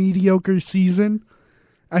for a mediocre season?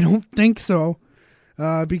 I don't think so,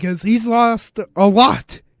 because he's lost a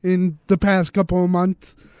lot in the past couple of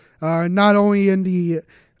months, not only in the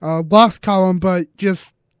loss column, but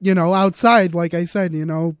just, outside, like I said,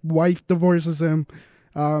 wife divorces him.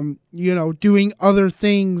 Doing other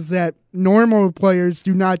things that normal players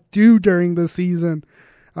do not do during the season.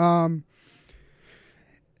 I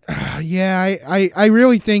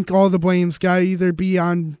really think all the blame's got to either be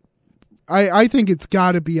on... I think it's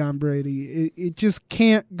got to be on Brady. It just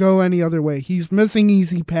can't go any other way. He's missing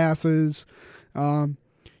easy passes.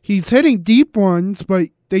 He's hitting deep ones, but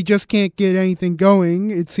they just can't get anything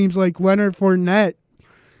going. It seems like Leonard Fournette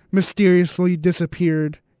mysteriously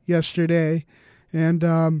disappeared yesterday. And,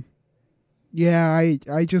 I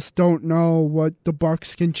just don't know what the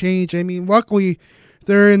Bucs can change. I mean, luckily,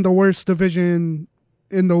 they're in the worst division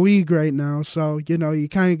in the league right now, so, you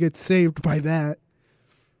kind of get saved by that.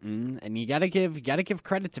 And you gotta give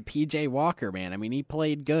credit to P.J. Walker, man. I mean, he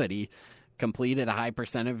played good. He completed a high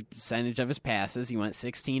percentage of his passes. He went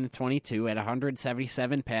 16 to 22 at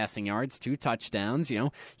 177 passing yards, 2 touchdowns. He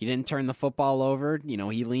didn't turn the football over.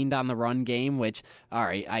 He leaned on the run game, which, all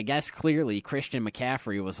right, I guess clearly Christian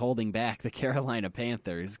McCaffrey was holding back the Carolina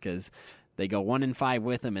Panthers, because they go 1-5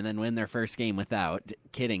 with him and then win their first game without.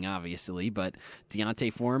 Kidding, obviously, but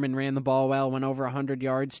Deontay Foreman ran the ball well, went over 100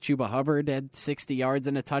 yards. Chuba Hubbard had 60 yards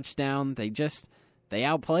and a touchdown. They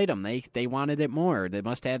outplayed them. They wanted it more. They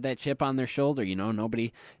must have that chip on their shoulder.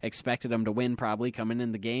 Nobody expected them to win probably coming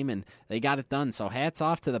in the game, and they got it done. So hats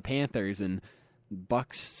off to the Panthers, and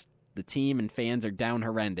Bucs the team and fans are down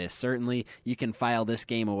horrendous. Certainly, you can file this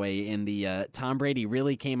game away. And the Tom Brady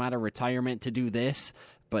really came out of retirement to do this.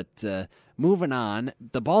 But moving on,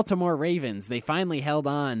 the Baltimore Ravens, they finally held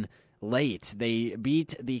on late. They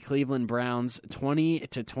beat the Cleveland Browns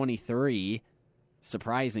 20-23.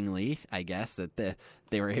 Surprisingly, I guess, that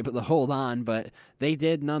they were able to hold on, but they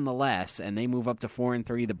did nonetheless, and they move up to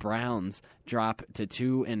 4-3. The Browns drop to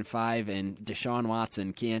 2-5, and Deshaun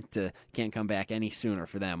Watson can't come back any sooner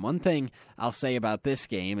for them. One thing I'll say about this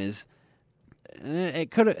game is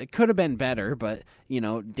it could have been better, but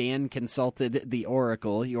Dan consulted the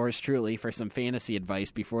Oracle, yours truly, for some fantasy advice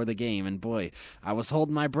before the game, and boy, I was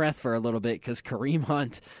holding my breath for a little bit because Kareem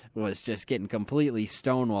Hunt was just getting completely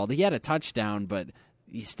stonewalled. He had a touchdown, but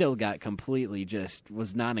he still got completely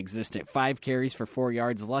was non-existent. 5 carries for 4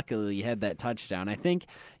 yards. Luckily, he had that touchdown. I think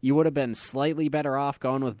you would have been slightly better off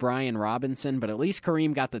going with Brian Robinson, but at least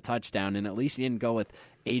Kareem got the touchdown, and at least you didn't go with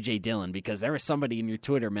A.J. Dillon, because there was somebody in your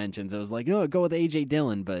Twitter mentions that was like, no, go with A.J.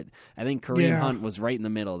 Dillon, but I think Kareem Hunt was right in the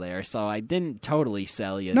middle there, so I didn't totally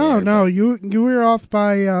sell you there. You were off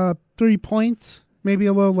by 3 points, maybe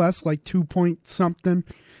a little less, like 2 point something.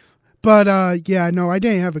 But, I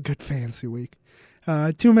didn't have a good fantasy week.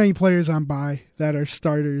 Too many players on bye that are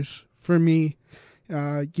starters for me.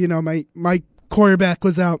 My quarterback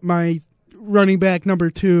was out. My running back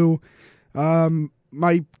number 2,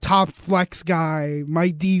 my top flex guy, my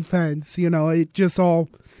defense. It just all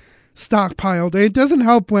stockpiled. It doesn't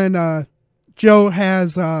help when Joe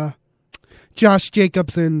has Josh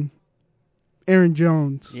Jacobs and Aaron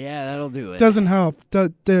Jones. Yeah, that'll do it. Doesn't help.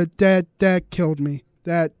 That killed me.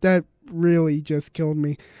 That really just killed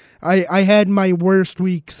me. I had my worst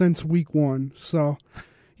week since week 1. So,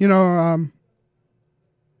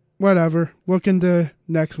 whatever. Look into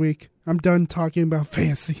next week. I'm done talking about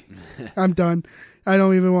fantasy. I'm done. I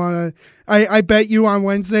don't even want to. I bet you on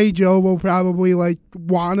Wednesday, Joe will probably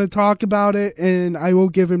want to talk about it, and I will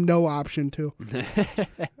give him no option to.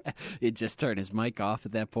 He'd just turn his mic off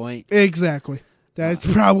at that point. Exactly. That's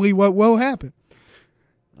probably what will happen.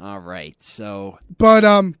 All right, so... But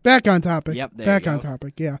back on topic. Yep, there back you go. on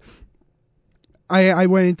topic, yeah. I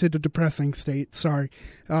went into the depressing state, sorry.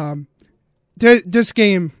 This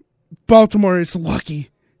game, Baltimore is lucky.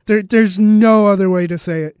 There's no other way to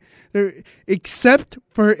say it. Except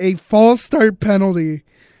for a false start penalty,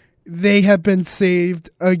 they have been saved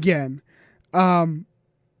again.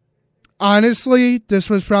 Honestly, this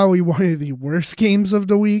was probably one of the worst games of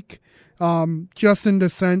the week, just in the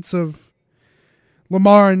sense of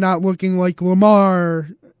Lamar not looking like Lamar,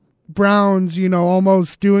 Browns,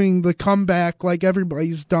 almost doing the comeback like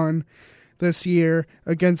everybody's done this year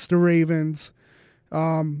against the Ravens.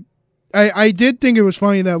 I did think it was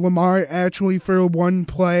funny that Lamar actually for one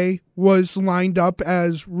play was lined up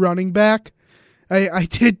as running back. I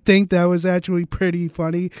did think that was actually pretty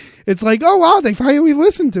funny. It's like, oh wow, they finally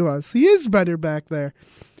listened to us. He is better back there.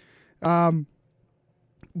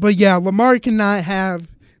 But yeah, Lamar cannot have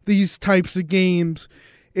these types of games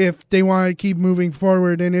if they want to keep moving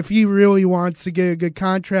forward, and if he really wants to get a good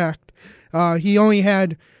contract. He only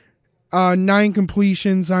had 9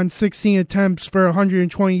 completions on 16 attempts for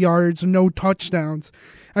 120 yards and no touchdowns.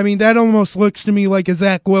 I mean, that almost looks to me like a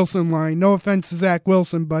Zach Wilson line. No offense to Zach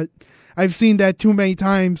Wilson, but I've seen that too many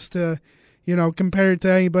times to, compare it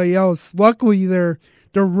to anybody else. Luckily, their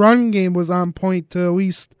run game was on point to at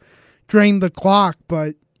least drain the clock,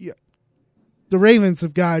 but the Ravens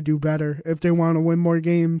have got to do better if they want to win more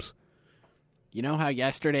games. You know how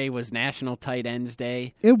yesterday was National Tight Ends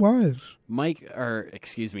Day? It was. Mark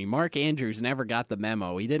Andrews never got the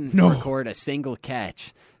memo. He didn't record a single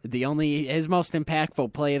catch. His most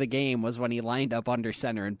impactful play of the game was when he lined up under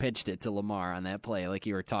center and pitched it to Lamar on that play, like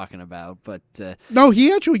you were talking about. But no,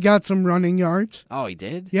 he actually got some running yards. Oh, he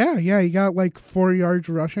did? Yeah, he got 4 yards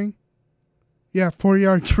rushing. Yeah, 4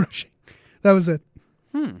 yards rushing. That was it.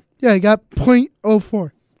 Yeah, he got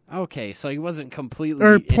 .04. Okay, so he wasn't completely...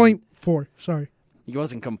 Or .4, sorry. He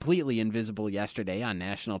wasn't completely invisible yesterday on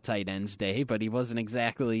National Tight Ends Day, but he wasn't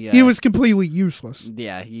exactly... he was completely useless.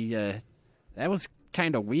 Yeah, that was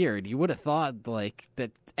kind of weird. You would have thought,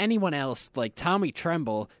 that anyone else, like Tommy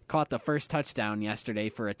Tremble, caught the first touchdown yesterday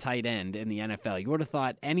for a tight end in the NFL. You would have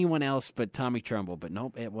thought anyone else but Tommy Tremble, but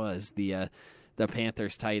nope, it was the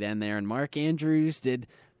Panthers tight end there. And Mark Andrews did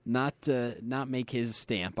not make his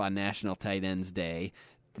stamp on National Tight Ends Day.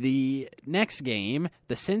 The next game,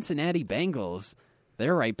 the Cincinnati Bengals,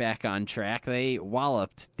 they're right back on track. They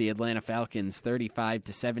walloped the Atlanta Falcons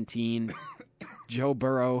 35-17. Joe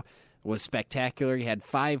Burrow was spectacular. He had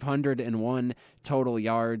 501 total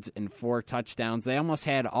yards and 4 touchdowns. They almost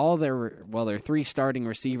had all their 3 starting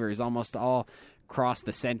receivers almost all crossed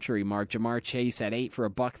the century mark. Jamar Chase had 8 for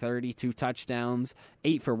 $130, 2 touchdowns,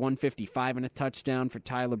 8 for 155 and a touchdown for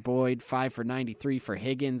Tyler Boyd, 5 for 93 for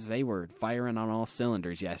Higgins. They were firing on all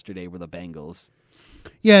cylinders yesterday with the Bengals.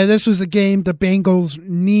 Yeah, this was a game the Bengals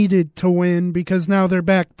needed to win because now they're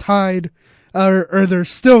back tied, or they're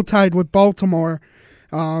still tied with Baltimore.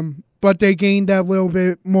 But they gained that little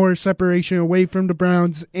bit more separation away from the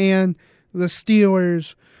Browns and the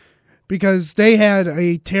Steelers because they had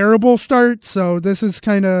a terrible start. So this is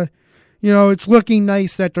kind of, it's looking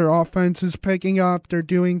nice that their offense is picking up. They're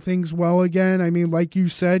doing things well again. I mean, like you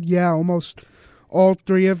said, yeah, almost all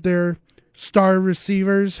 3 of their star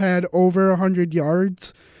receivers had over 100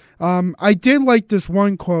 yards. I did like this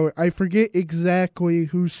one quote. I forget exactly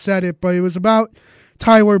who said it, but it was about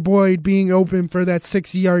Tyler Boyd being open for that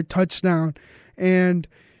 60-yard touchdown. And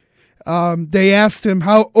they asked him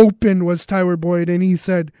how open was Tyler Boyd, and he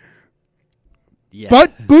said,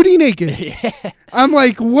 "But booty naked." Yeah. I'm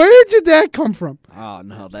like, where did that come from? Oh,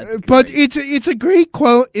 no, that's great. But it's a great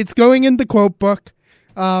quote. It's going in the quote book.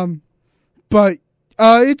 But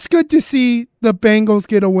it's good to see the Bengals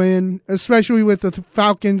get a win, especially with the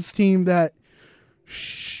Falcons team that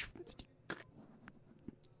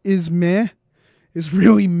is meh. Is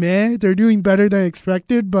really meh. They're doing better than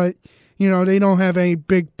expected, but, they don't have any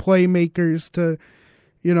big playmakers to,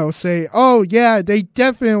 say, oh, yeah, they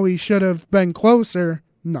definitely should have been closer.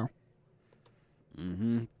 No.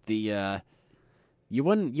 Mm-hmm.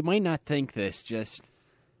 You might not think this just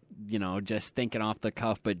thinking off the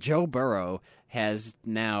cuff, but Joe Burrow has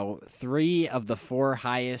now 3 of the 4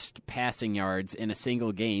 highest passing yards in a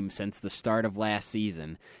single game since the start of last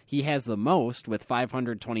season. He has the most with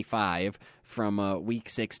 525 from Week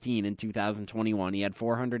 16 in 2021. He had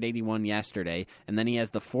 481 yesterday, and then he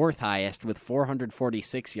has the 4th highest with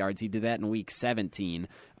 446 yards. He did that in Week 17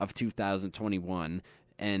 of 2021,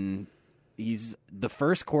 and he's the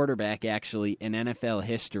first quarterback, actually, in NFL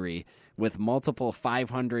history with multiple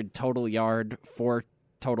 500 total yard, 4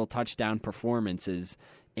 total touchdown performances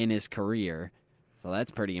in his career. So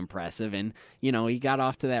that's pretty impressive. And, he got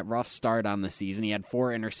off to that rough start on the season. He had 4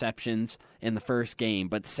 interceptions in the first game,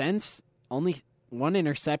 but since only 1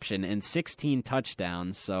 interception and 16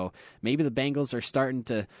 touchdowns. So maybe the Bengals are starting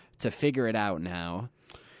to figure it out now.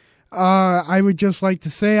 I would just like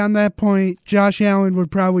to say on that point, Josh Allen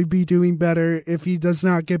would probably be doing better if he does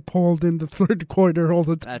not get pulled in the third quarter all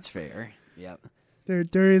the time. That's fair. Yep.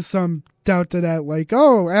 There is some doubt to that. Like,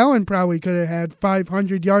 Allen probably could have had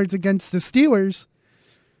 500 yards against the Steelers.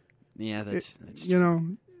 Yeah, that's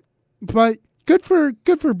true. But good for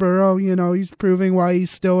Burrow. He's proving why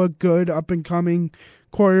he's still a good up and coming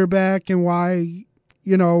quarterback and why,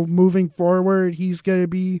 moving forward he's going to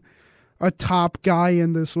be a top guy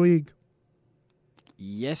in this league.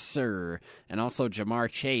 Yes, sir. And also Jamar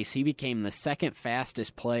Chase, he became the second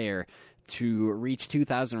fastest player to reach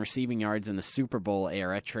 2,000 receiving yards in the Super Bowl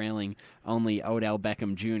era, trailing only Odell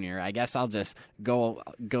Beckham Jr. I guess I'll just go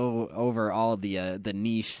over all of the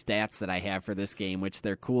niche stats that I have for this game, which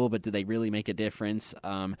they're cool, but do they really make a difference?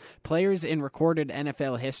 Players in recorded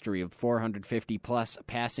NFL history with 450-plus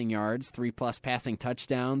passing yards, 3-plus passing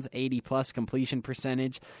touchdowns, 80-plus completion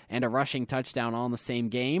percentage, and a rushing touchdown all in the same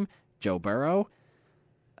game. Joe Burrow.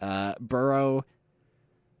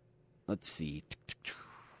 Let's see.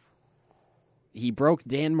 He broke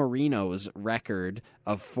Dan Marino's record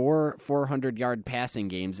of 4 400-yard passing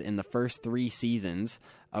games in the first 3 seasons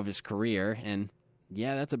of his career, and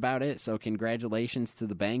yeah, that's about it. So congratulations to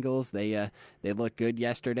the Bengals. They looked good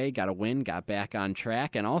yesterday, got a win, got back on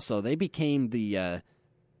track, and also they became the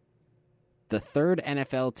 3rd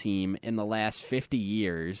NFL team in the last 50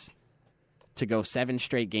 years to go 7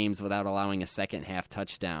 straight games without allowing a second-half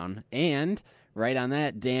touchdown. And right on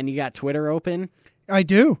that, Dan, you got Twitter open? I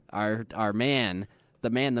do. Our man, the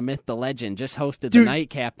myth, the legend, just hosted the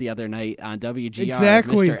nightcap the other night on WGR.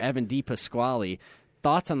 Exactly. Mr. Evan DePasquale.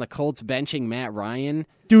 Thoughts on the Colts benching Matt Ryan?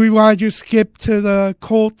 Do we want to just skip to the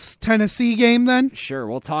Colts-Tennessee game then? Sure,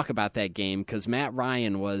 we'll talk about that game because Matt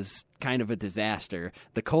Ryan was kind of a disaster.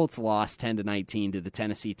 The Colts lost 10-19 to the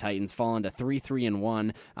Tennessee Titans, falling to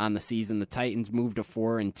 3-3-1 on the season. The Titans moved to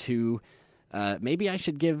 4-2. Maybe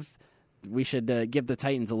we should give the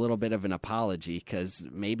Titans a little bit of an apology because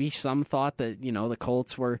maybe some thought that, the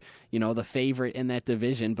Colts were, the favorite in that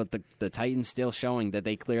division, but the Titans still showing that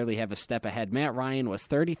they clearly have a step ahead. Matt Ryan was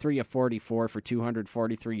 33 of 44 for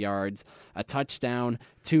 243 yards, a touchdown,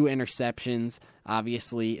 2 interceptions.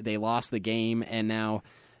 Obviously, they lost the game, and now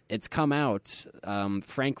it's come out.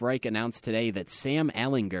 Frank Reich announced today that Sam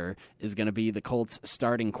Ehlinger is going to be the Colts'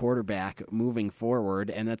 starting quarterback moving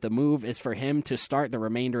forward, and that the move is for him to start the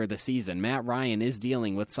remainder of the season. Matt Ryan is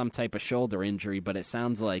dealing with some type of shoulder injury, but it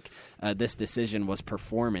sounds like this decision was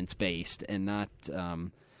performance-based and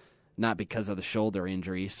not because of the shoulder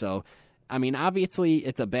injury. So, I mean, obviously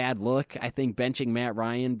it's a bad look, I think, benching Matt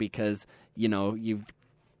Ryan because,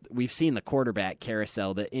 we've seen the quarterback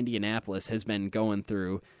carousel that Indianapolis has been going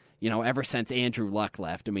through, ever since Andrew Luck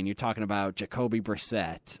left. I mean, you're talking about Jacoby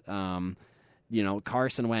Brissett,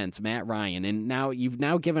 Carson Wentz, Matt Ryan, and now you've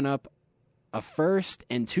given up a first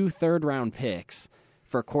and 2 third-round picks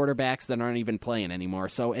for quarterbacks that aren't even playing anymore.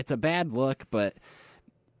 So it's a bad look, but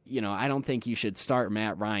I don't think you should start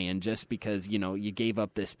Matt Ryan just because, you gave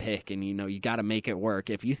up this pick and, you got to make it work.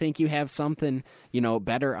 If you think you have something,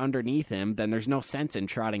 better underneath him, then there's no sense in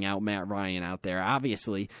trotting out Matt Ryan out there.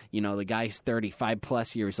 Obviously, the guy's 35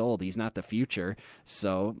 plus years old. He's not the future.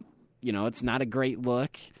 So, it's not a great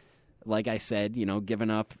look. Like I said, giving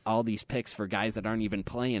up all these picks for guys that aren't even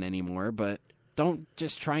playing anymore, but don't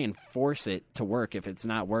just try and force it to work if it's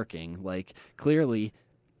not working. Like, clearly,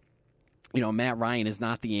 Matt Ryan is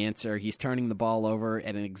not the answer. He's turning the ball over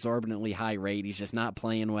at an exorbitantly high rate. He's just not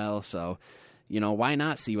playing well. So, why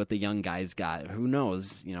not see what the young guys got? Who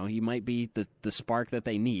knows? He might be the spark that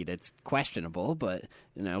they need. It's questionable, but,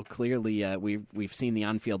 clearly we've seen the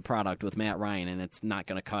on-field product with Matt Ryan, and it's not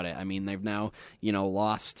going to cut it. I mean, they've now,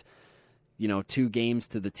 lost, 2 games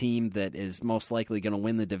to the team that is most likely going to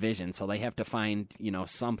win the division. So they have to find,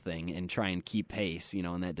 something and try and keep pace,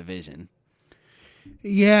 in that division.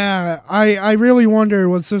 Yeah, I really wonder,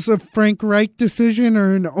 was this a Frank Reich decision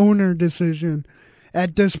or an owner decision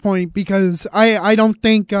at this point? Because I don't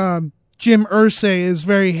think Jim Irsay is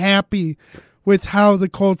very happy with how the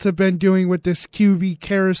Colts have been doing with this QB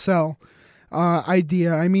carousel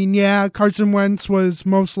idea. I mean, yeah, Carson Wentz was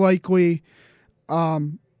most likely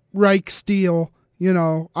Reich's deal.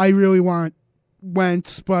 I really want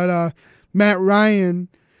Wentz, but Matt Ryan,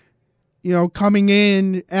 coming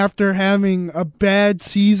in after having a bad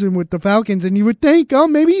season with the Falcons, and you would think,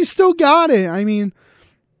 maybe you still got it. I mean,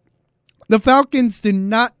 the Falcons did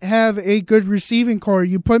not have a good receiving core.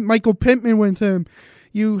 You put Michael Pittman with him.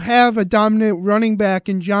 You have a dominant running back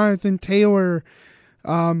in Jonathan Taylor.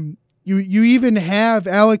 You even have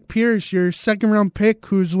Alec Pierce, your second-round pick,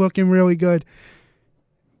 who's looking really good.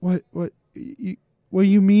 What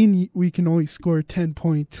you mean we can only score 10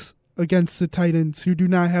 points against the Titans, who do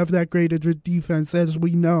not have that great of a defense, as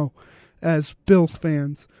we know, as Bills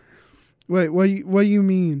fans? What do you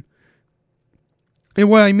mean? And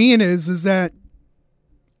what I mean is that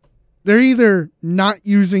they're either not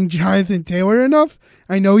using Jonathan Taylor enough.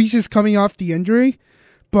 I know he's just coming off the injury,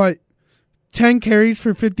 but 10 carries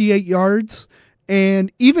for 58 yards.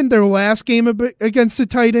 And even their last game against the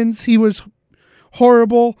Titans, he was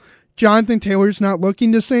horrible. Jonathan Taylor's not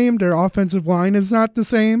looking the same. Their offensive line is not the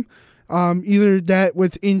same. Either that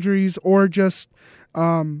with injuries or just,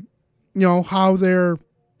 how they're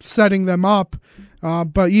setting them up.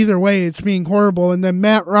 But either way, it's being horrible. And then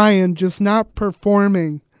Matt Ryan just not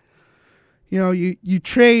performing. You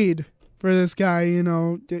trade for this guy,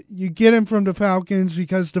 you get him from the Falcons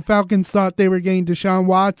because the Falcons thought they were getting Deshaun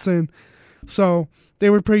Watson. So they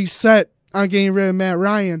were pretty set on getting rid of Matt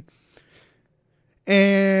Ryan.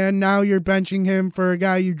 And now you're benching him for a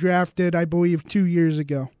guy you drafted, I believe, 2 years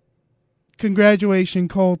ago.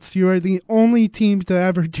 Congratulations, Colts. You are the only team to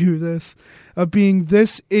ever do this, of being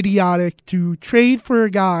this idiotic to trade for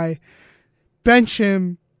a guy, bench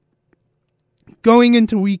him, going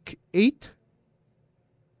into week 8?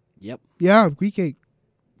 Yep. Yeah, week 8.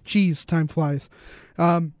 Jeez, time flies.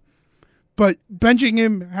 But benching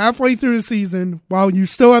him halfway through the season while you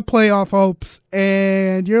still have playoff hopes,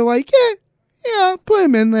 and you're like, yeah, put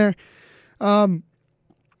him in there. I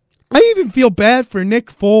even feel bad for Nick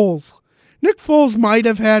Foles. Nick Foles might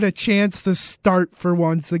have had a chance to start for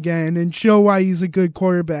once again and show why he's a good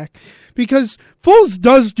quarterback. Because Foles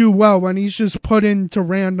does do well when he's just put into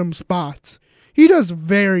random spots. He does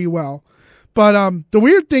very well. But the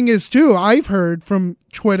weird thing is, too, I've heard from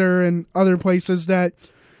Twitter and other places that,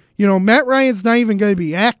 Matt Ryan's not even going to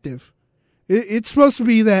be active. It's supposed to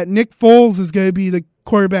be that Nick Foles is going to be the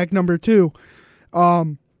quarterback number 2.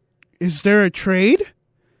 Is there a trade?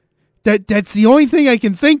 That's the only thing I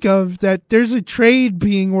can think of, that there's a trade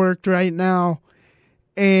being worked right now,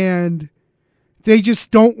 and they just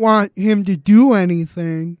don't want him to do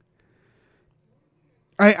anything.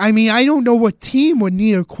 I mean, I don't know what team would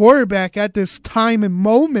need a quarterback at this time and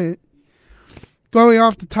moment, going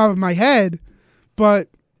off the top of my head, but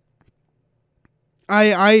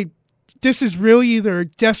I this is really either a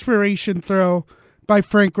desperation throw by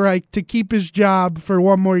Frank Reich to keep his job for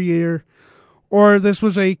one more year, or this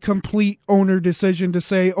was a complete owner decision to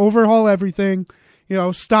say, overhaul everything,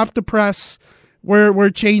 stop the press.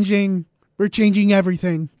 We're changing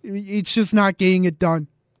everything. It's just not getting it done.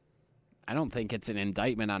 I don't think it's an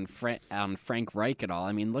indictment on Frank Reich at all.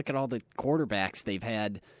 I mean, look at all the quarterbacks they've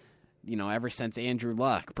had, ever since Andrew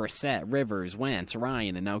Luck, Brissett, Rivers, Wentz,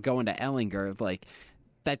 Ryan, and now going to Ellinger. Like,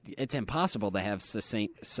 that, it's impossible to have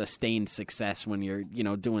sustained success when you're,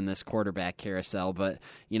 doing this quarterback carousel. But,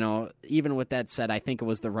 even with that said, I think it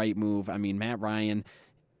was the right move. I mean, Matt Ryan,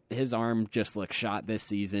 his arm just looks shot this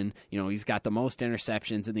season. He's got the most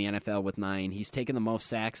interceptions in the NFL with 9. He's taken the most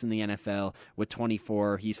sacks in the NFL with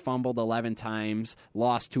 24. He's fumbled 11 times,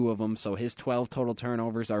 lost 2 of them. So his 12 total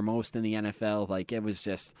turnovers are most in the NFL. Like, it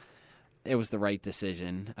was the right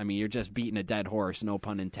decision. I mean, you're just beating a dead horse, no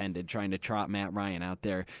pun intended, trying to trot Matt Ryan out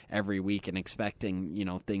there every week and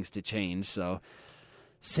expecting, things to change. So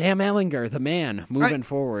Sam Ellinger, the man, moving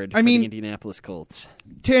forward for the Indianapolis Colts.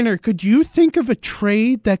 Tanner, could you think of a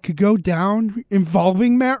trade that could go down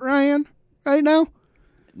involving Matt Ryan right now?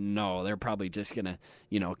 No, they're probably just going to,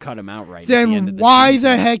 cut him outright. Then at the end of the why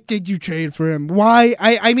season. the heck did you trade for him? Why?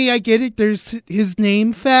 I mean, I get it. There's his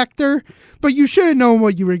name factor, but you should have known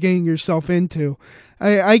what you were getting yourself into.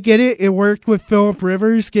 I get it. It worked with Phillip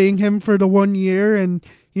Rivers, getting him for the 1 year, and,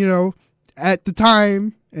 at the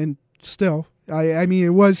time, and still, I mean, it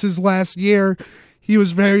was his last year. He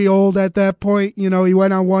was very old at that point. He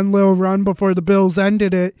went on one little run before the Bills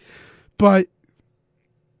ended it. But,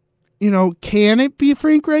 can it be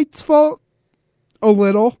Frank Reich's fault? A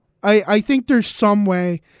little. I think there's some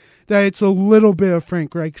way that it's a little bit of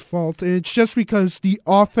Frank Reich's fault, and it's just because the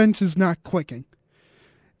offense is not clicking.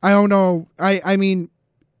 I don't know. I mean,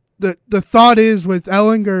 the thought is with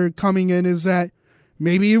Ellinger coming in is that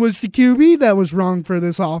maybe it was the QB that was wrong for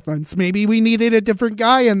this offense. Maybe we needed a different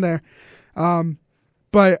guy in there.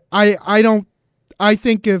 But I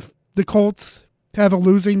think if the Colts have a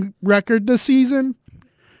losing record this season,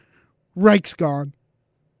 Reich's gone.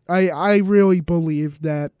 I really believe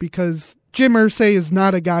that, because Jim Irsay is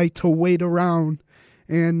not a guy to wait around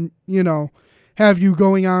and, have you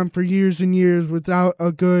going on for years and years without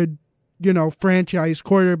a good, franchise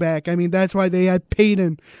quarterback. I mean, that's why they had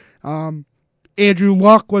Peyton. Andrew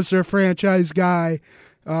Luck was their franchise guy.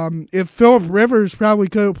 If Phillip Rivers probably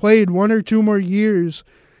could have played 1 or 2 more years,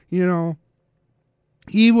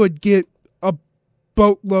 he would get a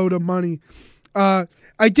boatload of money. I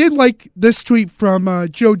did like this tweet from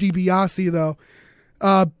Joe DiBiase, though.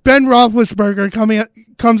 Ben Roethlisberger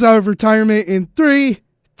comes out of retirement in 3,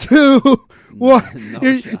 2, 1.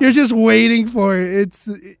 You're just waiting for it.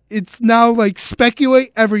 It's now like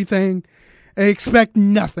speculate everything and expect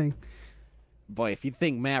nothing. Boy, if you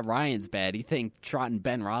think Matt Ryan's bad, you think trotting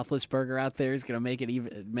Ben Roethlisberger out there is going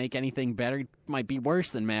to make anything better? It might be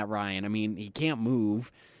worse than Matt Ryan. I mean, he can't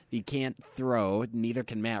move. He can't throw. Neither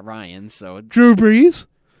can Matt Ryan. So Drew Brees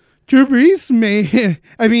may.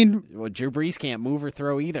 I mean, well, Drew Brees can't move or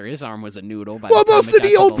throw either. His arm was a noodle. Well, most of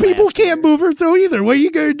the old people can't move or throw either. What are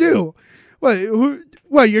you gonna do? What,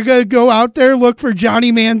 you're going to go out there, look for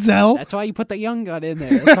Johnny Manziel? That's why you put the young gun in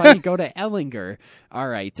there. That's why you go to Ellinger. All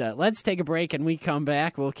right, let's take a break, and we come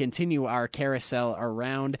back. We'll continue our carousel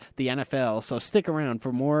around the NFL, so stick around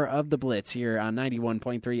for more of The Blitz here on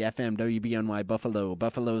 91.3 FM WBNY Buffalo,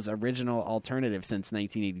 Buffalo's original alternative since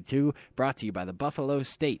 1982, brought to you by the Buffalo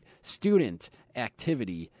State Student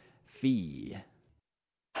Activity Fee.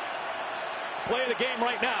 Play of the game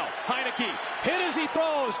right now. Heineke hit as he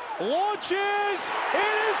throws, launches,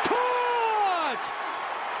 it is caught!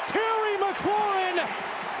 Terry McLaurin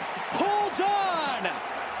holds on!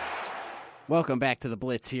 Welcome back to The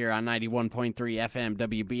Blitz here on 91.3 FM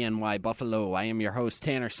WBNY Buffalo. I am your host,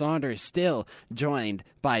 Tanner Saunders, still joined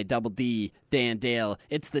by Double D, Dan Dale.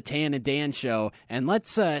 It's the Tan and Dan Show, and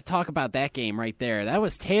let's talk about that game right there. That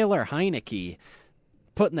was Taylor Heineke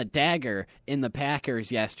putting the dagger in the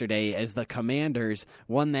Packers yesterday as the Commanders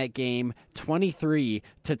won that game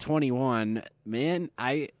 23-21. Man,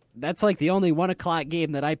 that's like the only 1 o'clock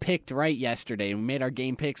game that I picked right yesterday. We made our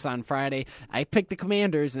game picks on Friday. I picked the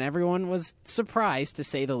Commanders, and everyone was surprised, to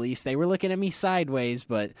say the least. They were looking at me sideways,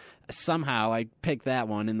 but somehow I picked that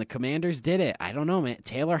one, and the Commanders did it. I don't know, man.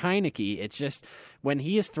 Taylor Heineke, it's just when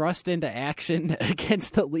he is thrust into action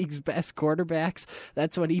against the league's best quarterbacks,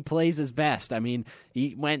 that's when he plays his best. I mean,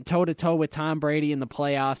 he went toe-to-toe with Tom Brady in the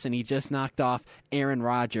playoffs, and he just knocked off Aaron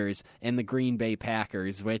Rodgers and the Green Bay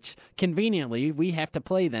Packers, which, conveniently, we have to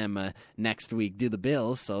play them next week, do the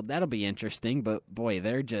Bills, so that'll be interesting. But, boy,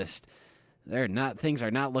 they're just things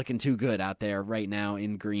are not looking too good out there right now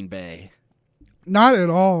in Green Bay. Not at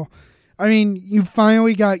all. I mean, you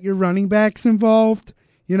finally got your running backs involved.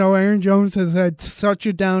 You know, Aaron Jones has had such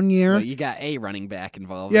a down year. Well, you got a running back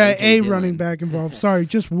involved. Yeah, A.J. Dillon. running back involved. Sorry,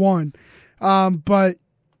 just one. But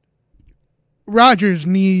Rodgers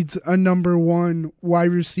needs a number one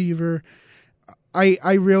wide receiver.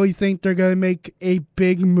 I really think they're going to make a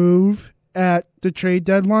big move at the trade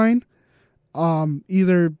deadline.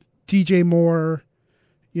 Either DJ Moore,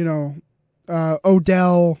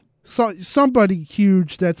 Odell, somebody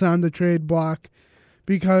huge that's on the trade block,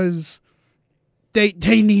 because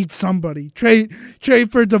they need somebody. Trade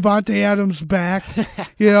for Devontae Adams back.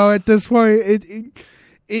 At this point,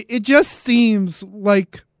 it just seems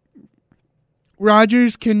like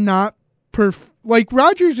Rodgers cannot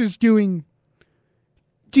Rodgers is doing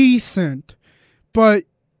decent, but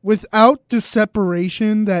without the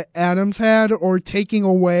separation that Adams had, or taking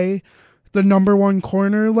away the number one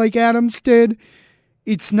corner like Adams did,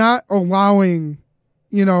 it's not allowing,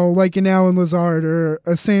 like an Allen Lazard or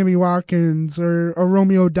a Sammy Watkins or a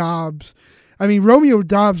Romeo Doubs. I mean, Romeo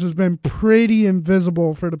Doubs has been pretty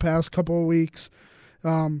invisible for the past couple of weeks.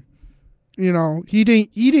 He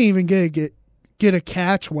didn't even get a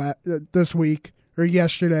catch this week or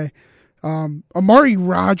yesterday. Amari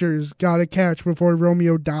Rodgers got a catch before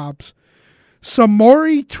Romeo Doubs.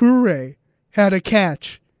 Samori Toure had a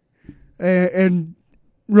catch, and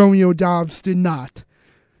Romeo Doubs did not.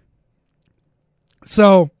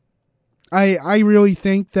 So, I really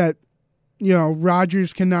think that,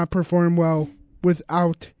 Rodgers cannot perform well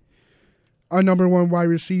without a number one wide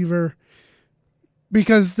receiver,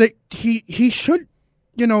 because he should,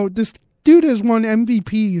 this dude has won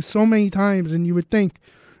MVP so many times, and you would think,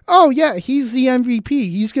 oh yeah, he's the MVP.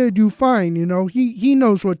 He's going to do fine. He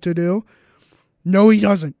knows what to do. No, he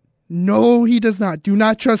doesn't. No, he does not. Do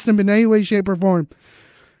not trust him in any way, shape, or form,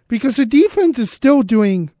 because the defense is still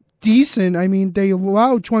doing decent. I mean, they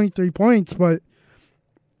allowed 23 points, but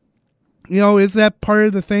is that part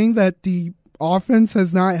of the thing that the offense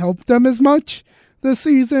has not helped them as much this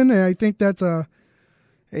season? And I think that's a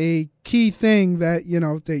key thing that,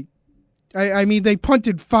 they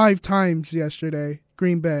punted 5 times yesterday,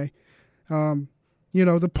 Green Bay.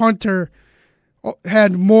 The punter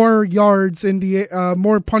had more yards in the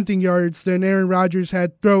more punting yards than Aaron Rodgers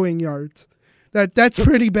had throwing yards. That's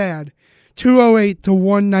pretty bad. 208 to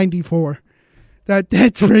 194.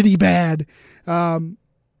 That's pretty bad.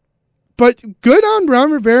 But good on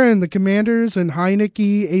Ron Rivera and the Commanders and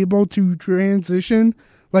Heineke able to transition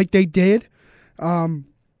like they did. I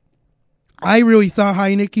really thought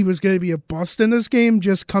Heineke was going to be a bust in this game,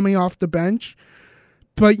 just coming off the bench.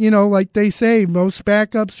 But, like they say, most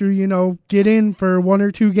backups are, get in for 1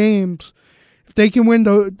 or 2 games. If they can win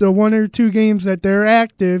the 1 or 2 games that they're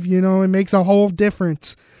active, it makes a whole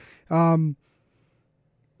difference. This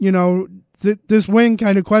win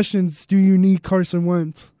kind of questions, do you need Carson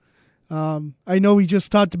Wentz? I know we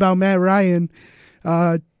just talked about Matt Ryan.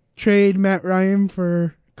 Trade Matt Ryan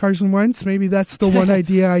for Carson Wentz. Maybe that's the one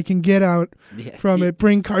idea I can get out from it.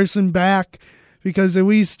 Bring Carson back, because at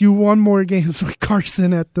least you won more games with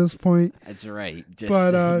Carson at this point. That's right.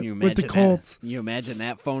 But with the Colts. You imagine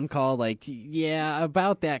that phone call,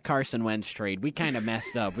 about that Carson Wentz trade. We kind of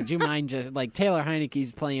messed up. Would you mind just, Taylor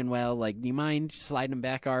Heineke's playing well. Do you mind sliding him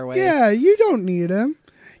back our way? Yeah, you don't need him.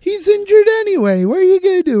 He's injured anyway. What are you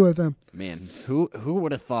going to do with him? Man, who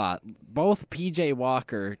would have thought? Both P.J.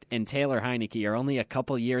 Walker and Taylor Heineke are only a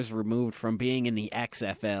couple years removed from being in the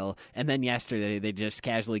XFL, and then yesterday they just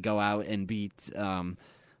casually go out and beat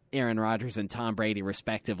Aaron Rodgers and Tom Brady,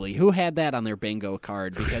 respectively. Who had that on their bingo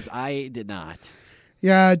card? Because I did not.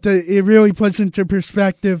 Yeah, it really puts into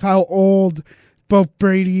perspective how old both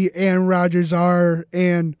Brady and Rodgers are,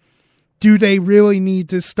 and do they really need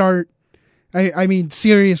to start, I mean,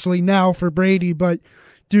 seriously now for Brady, but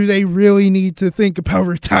do they really need to think about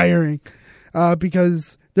retiring?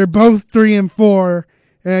 Because they're both 3-4,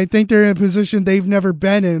 and I think they're in a position they've never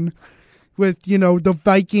been in, with, the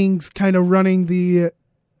Vikings kind of running the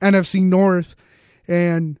NFC North,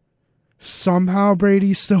 and somehow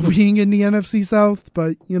Brady's still being in the NFC South.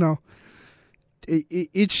 But,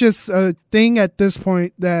 it's just a thing at this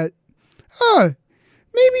point that,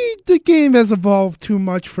 maybe the game has evolved too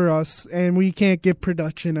much for us, and we can't get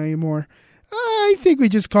production anymore. I think we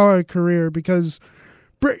just call it a career, because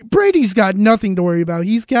Brady's got nothing to worry about.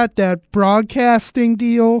 He's got that broadcasting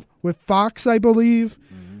deal with Fox, I believe.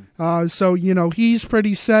 Mm-hmm. So, he's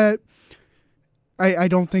pretty set. I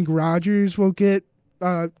don't think Rodgers will get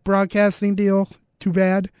a broadcasting deal. Too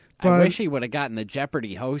bad. But I wish he would have gotten the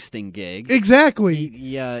Jeopardy hosting gig. Exactly.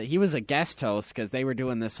 He was a guest host because they were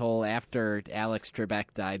doing this whole after Alex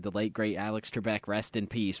Trebek died, the late great Alex Trebek, rest in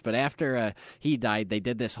peace. But after he died, they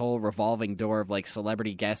did this whole revolving door of like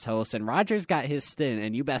celebrity guest hosts, and Rogers got his stint.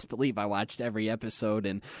 And you best believe I watched every episode,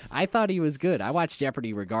 and I thought he was good. I watched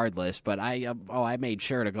Jeopardy regardless, but I made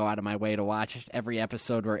sure to go out of my way to watch every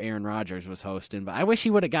episode where Aaron Rodgers was hosting. But I wish he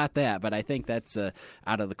would have got that. But I think that's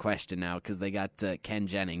out of the question now because they got Ken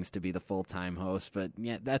Jennings to be the full-time host, but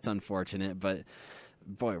yeah, that's unfortunate. But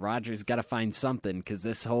boy, Rodgers got to find something because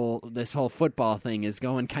this whole football thing is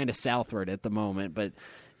going kind of southward at the moment. But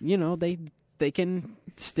you know, they can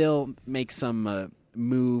still make some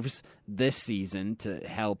moves this season to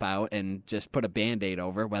help out and just put a Band-Aid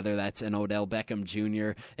over, whether that's an Odell Beckham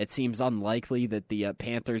Jr. It seems unlikely that the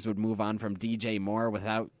Panthers would move on from DJ Moore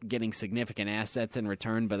without getting significant assets in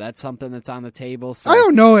return, but that's something that's on the table. So. I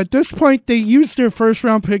don't know. At this point, they used their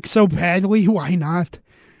first-round pick so badly. Why not?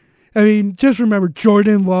 I mean, just remember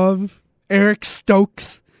Jordan Love, Eric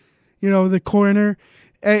Stokes, the corner.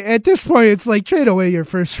 At this point, it's like trade away your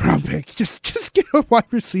first-round pick. Just get a wide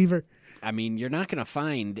receiver. I mean, you're not going to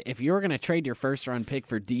find, if you're going to trade your first-round pick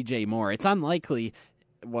for DJ Moore, it's unlikely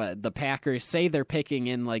the Packers say they're picking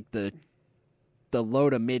in like the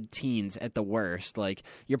low to mid-teens at the worst. Like,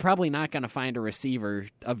 you're probably not going to find a receiver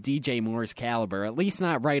of DJ Moore's caliber, at least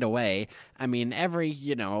not right away. I mean, every,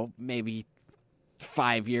 maybe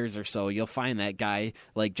 5 years or so, you'll find that guy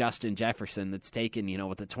like Justin Jefferson that's taken,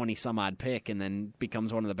 with a 20-some-odd pick and then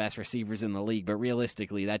becomes one of the best receivers in the league. But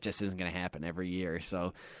realistically, that just isn't going to happen every year,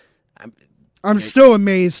 so... I'm still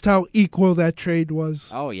amazed how equal that trade was.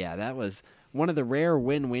 Oh, yeah, that was one of the rare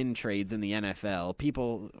win-win trades in the NFL.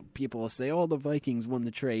 People will say, oh, the Vikings won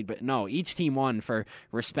the trade. But no, each team won for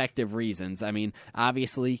respective reasons. I mean,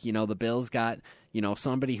 obviously, the Bills got,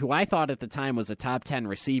 somebody who I thought at the time was a top 10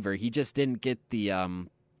 receiver. He just didn't get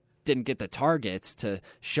the targets to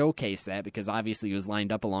showcase that because obviously he was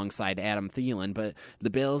lined up alongside Adam Thielen. But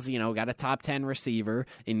the Bills, got a top 10 receiver,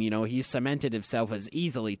 and, he cemented himself as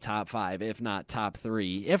easily top 5, if not top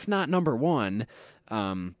 3, if not number 1.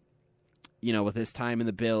 With his time in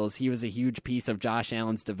the Bills, he was a huge piece of Josh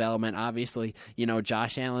Allen's development. Obviously,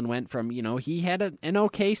 Josh Allen went from, he had an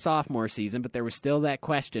okay sophomore season, but there was still that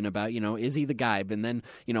question about, is he the guy? And then,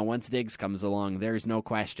 once Diggs comes along, there's no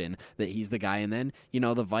question that he's the guy. And then,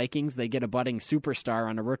 the Vikings, they get a budding superstar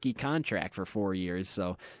on a rookie contract for 4 years.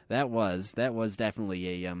 So that was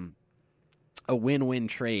definitely a win-win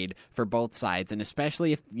trade for both sides. And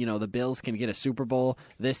especially if, the Bills can get a Super Bowl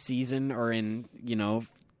this season or in,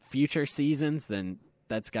 future seasons, then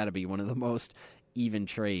that's got to be one of the most even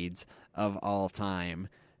trades of all time.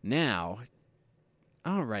 Now,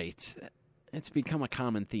 all right, it's become a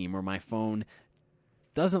common theme where my phone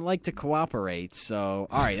doesn't like to cooperate, so,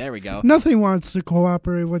 all right, there we go. Nothing wants to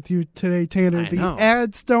cooperate with you today, Tanner. The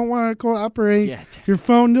ads don't want to cooperate. Yeah, your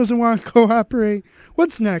phone doesn't want to cooperate.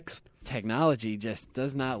 What's next? Technology just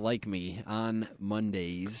does not like me on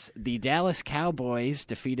Mondays. The Dallas Cowboys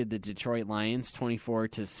defeated the Detroit Lions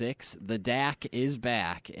 24-6. The Dak is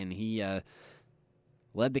back, and he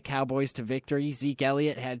led the Cowboys to victory. Zeke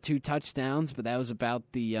Elliott had 2 touchdowns, but that was about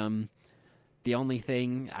the only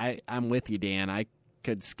thing. I'm with you, Dan. I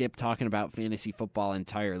could skip talking about fantasy football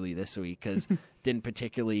entirely this week because didn't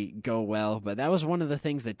particularly go well. But that was one of the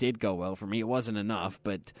things that did go well for me. It wasn't enough,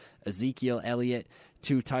 but Ezekiel Elliott,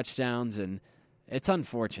 2 touchdowns, and it's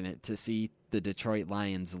unfortunate to see the Detroit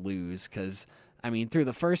Lions lose because, I mean, through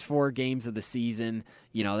the first 4 games of the season,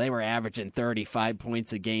 they were averaging 35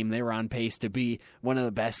 points a game. They were on pace to be one of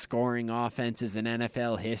the best scoring offenses in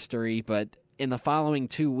NFL history, but in the following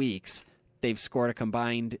 2 weeks, they've scored a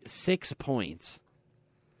combined 6 points.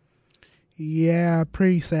 Yeah,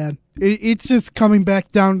 pretty sad. It's just coming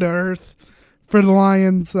back down to earth for the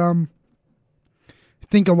Lions. I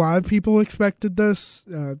think a lot of people expected this.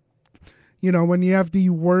 When you have the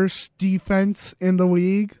worst defense in the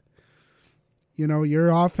league, your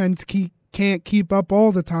offense can't keep up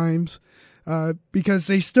all the times because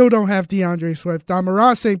they still don't have DeAndre Swift.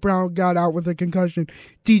 Amon-Ra St. Brown got out with a concussion.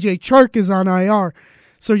 DJ Chark is on IR.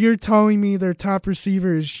 So you're telling me their top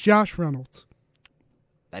receiver is Josh Reynolds?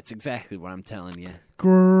 That's exactly what I'm telling you.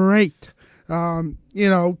 Great.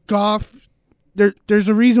 Goff, there's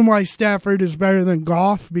a reason why Stafford is better than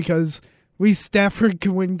Goff because at least Stafford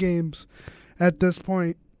can win games at this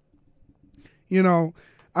point.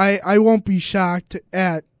 I won't be shocked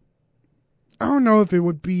at, I don't know if it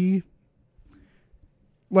would be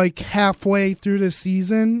like halfway through the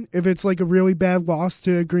season, if it's like a really bad loss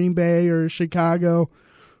to Green Bay or Chicago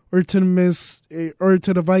or to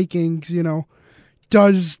the Vikings,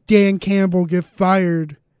 does Dan Campbell get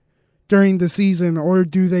fired during the season, or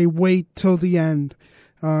do they wait till the end?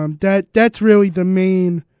 That's really the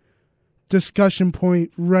main discussion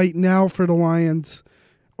point right now for the Lions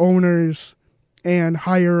owners and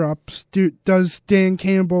higher ups. Does Dan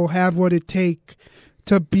Campbell have what it takes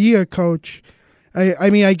to be a coach? I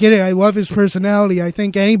mean, I get it. I love his personality. I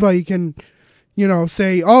think anybody can,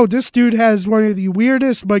 say, oh, this dude has one of the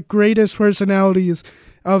weirdest but greatest personalities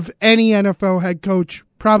of any NFL head coach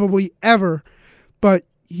probably ever. But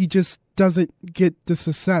he just doesn't get the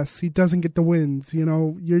success. He doesn't get the wins.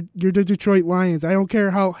 You're the Detroit Lions. I don't care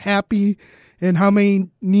how happy and how many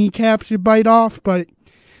kneecaps you bite off, but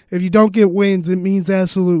if you don't get wins, it means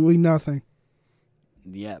absolutely nothing.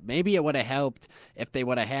 Yeah, maybe it would have helped if they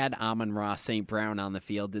would have had Amon-Ra St. Brown on the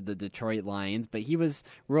field, did the Detroit Lions, but he was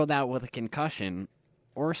ruled out with a concussion.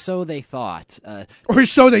 Or so they thought. Is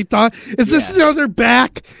this another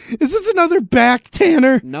back? Is this another back,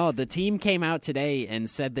 Tanner? No, the team came out today and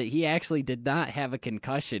said that he actually did not have a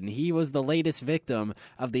concussion. He was the latest victim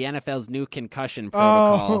of the NFL's new concussion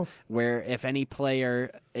protocol, where if any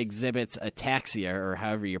player exhibits ataxia, or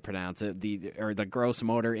however you pronounce it, the gross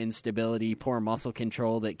motor instability, poor muscle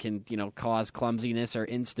control that can cause clumsiness or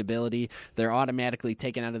instability, they're automatically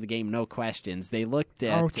taken out of the game, no questions. They looked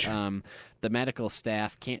at the medical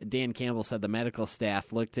staff. Dan Campbell said the medical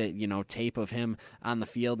staff looked at tape of him on the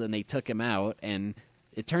field and they took him out, and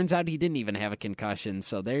it turns out he didn't even have a concussion.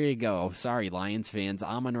 So there you go. Sorry, Lions fans.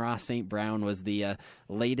 Amon-Ra St. Brown was the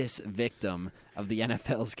latest victim of the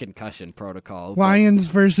NFL's concussion protocol. Lions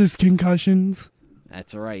versus concussions.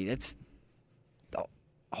 That's right. It's the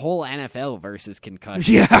whole NFL versus concussions.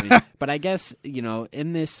 Yeah. But I guess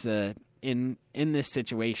in this in this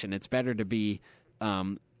situation, it's better to be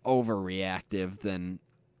overreactive than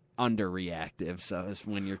underreactive. So it's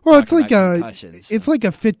when you're it's like it's like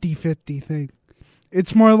a 50-50 thing.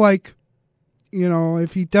 It's more like,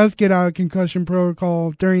 if he does get out of concussion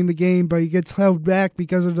protocol during the game, but he gets held back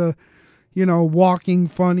because of the, walking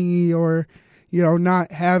funny or,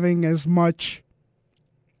 not having as much,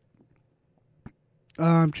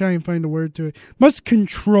 I'm trying to find a word to it, much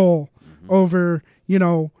control over,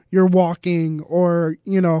 your walking or,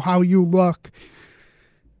 how you look.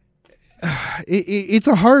 It's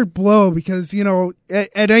a hard blow because,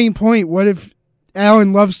 at any point, what if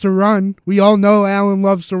Allen loves to run? We all know Allen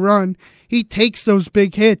loves to run. He takes those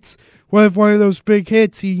big hits. What if one of those big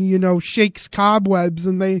hits, he, shakes cobwebs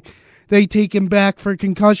and they take him back for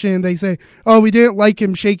concussion and they say, oh, we didn't like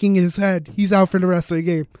him shaking his head. He's out for the rest of the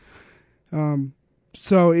game.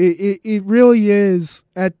 So it really is,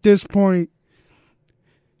 at this point,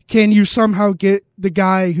 can you somehow get the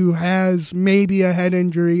guy who has maybe a head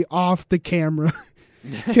injury off the camera?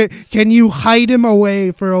 Can you hide him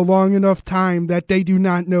away for a long enough time that they do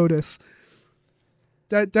not notice?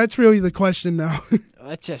 That's really the question now.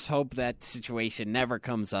 Let's just hope that situation never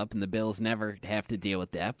comes up and the Bills never have to deal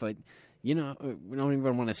with that. But, we don't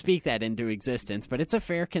even want to speak that into existence. But it's a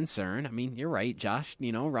fair concern. I mean, you're right. Josh,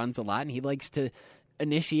 runs a lot and he likes to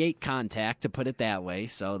initiate contact, to put it that way.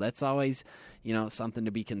 So that's always, something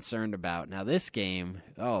to be concerned about. Now this game,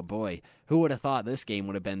 oh boy, who would have thought this game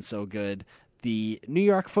would have been so good? The New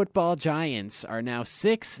York Football Giants are now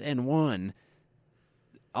 6-1.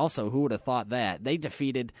 Also, who would have thought that? They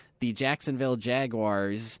defeated the Jacksonville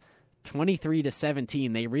Jaguars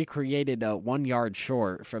 23-17. They recreated 1 yard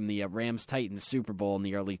short from the Rams-Titans Super Bowl in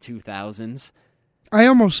the early 2000s. I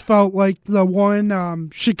almost felt like the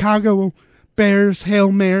one Chicago Bears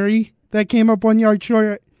Hail Mary that came up 1 yard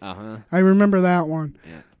short. I remember that one.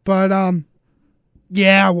 Yeah. But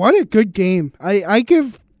yeah, what a good game. I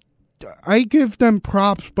give them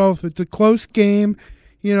props both. It's a close game.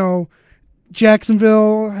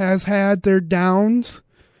 Jacksonville has had their downs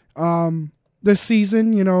this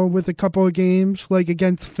season, with a couple of games like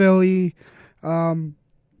against Philly. But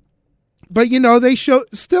they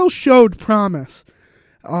still showed promise.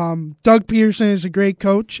 Doug Peterson is a great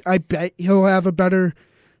coach. I bet he'll have a better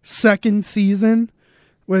second season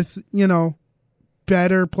with,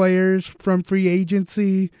 better players from free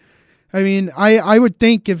agency. I mean, I would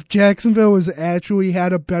think if Jacksonville was actually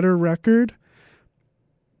had a better record,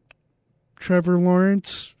 Trevor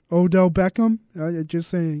Lawrence, Odell Beckham, just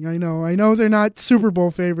saying, I know they're not Super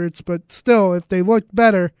Bowl favorites, but still, if they looked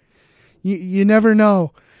better, you never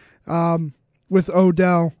know with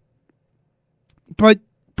Odell. But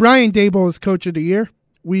Brian Daboll is Coach of the Year.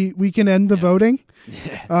 We can end the voting.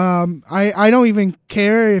 I don't even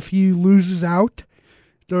care if he loses out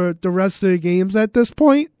the rest of the games at this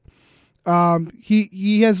point.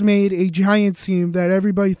 He has made a Giants team that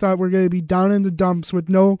everybody thought were going to be down in the dumps with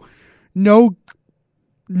no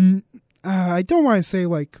I don't want to say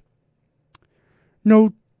like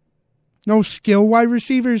no no skill wide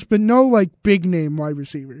receivers, but no like big name wide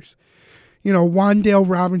receivers. You know, Wan'Dale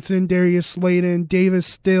Robinson, Darius Slayton, Davis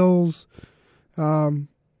Stills.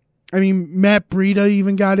 Matt Breida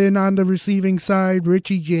even got in on the receiving side.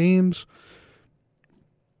 Richie James.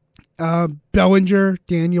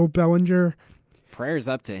 Daniel Bellinger. Prayers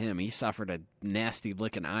up to him. He suffered a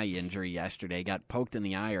nasty-looking eye injury yesterday. Got poked in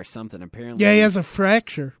the eye or something, apparently. Yeah, he has a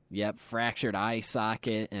fracture. Yep, fractured eye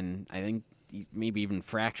socket, and I think maybe even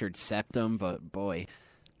fractured septum, but boy,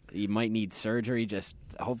 he might need surgery. Just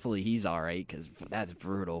hopefully he's all right, because that's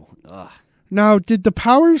brutal. Ugh. Now, did the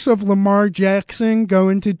powers of Lamar Jackson go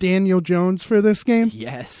into Daniel Jones for this game?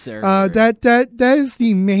 Yes, sir. That is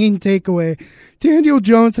the main takeaway. Daniel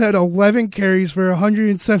Jones had 11 carries for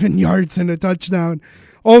 107 yards and a touchdown.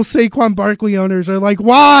 All Saquon Barkley owners are like,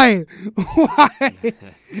 why? Why?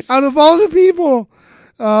 Out of all the people.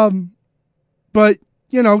 But,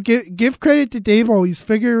 you know, give credit to Dable. He's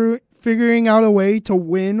figuring out a way to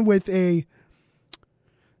win with a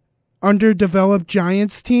underdeveloped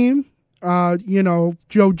Giants team.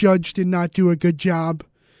 Joe Judge did not do a good job.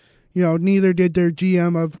 You know, neither did their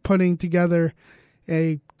GM of putting together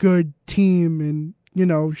a good team. And, you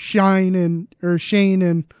know, Shane and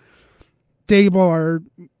Dable are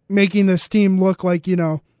making this team look like, you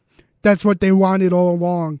know, that's what they wanted all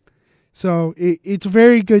along. So it's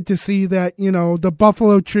very good to see that, you know, the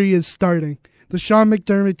Buffalo tree is starting. The Sean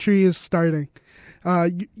McDermott tree is starting.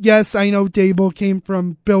 Yes, I know Dable came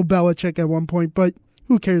from Bill Belichick at one point, but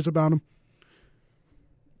who cares about him?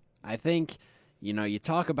 I think, you know, you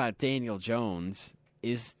talk about Daniel Jones.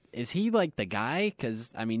 Is he like the guy?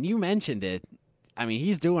 Because, I mean, you mentioned it. I mean,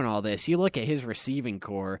 he's doing all this. You look at his receiving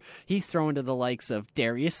core. He's throwing to the likes of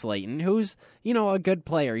Darius Slayton, who's, you know, a good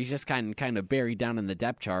player. He's just kind of buried down in the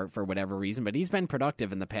depth chart for whatever reason, but he's been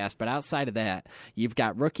productive in the past. But outside of that, you've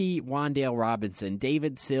got rookie Wan'Dale Robinson,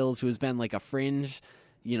 David Sills, who's been like a fringe,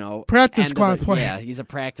 you know, practice squad player. Yeah, he's a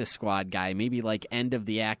practice squad guy, maybe like end of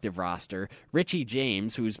the active roster. Richie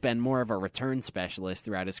James, who's been more of a return specialist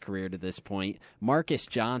throughout his career to this point. Marcus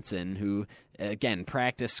Johnson, who, again,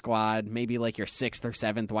 practice squad, maybe like your 6th or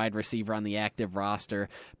 7th wide receiver on the active roster.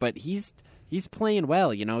 But he's playing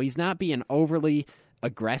well, you know. He's not being overly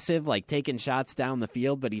aggressive, like taking shots down the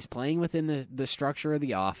field, but he's playing within the structure of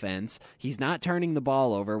the offense. He's not turning the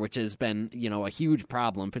ball over, which has been, you know, a huge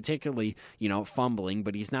problem, particularly, you know, fumbling,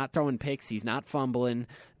 but he's not throwing picks. He's not fumbling.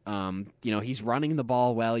 You know, he's running the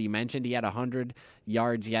ball well. You mentioned he had 100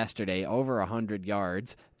 yards yesterday, over 100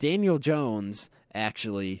 yards. Daniel Jones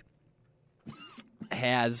actually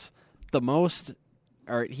has the most,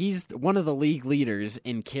 or he's one of the league leaders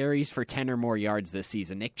in carries for 10 or more yards this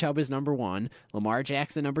season. Nick Chubb is number 1, Lamar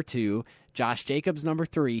Jackson number 2, Josh Jacobs number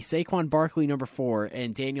 3, Saquon Barkley number 4,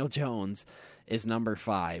 and Daniel Jones is number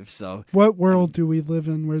 5. So, what world do we live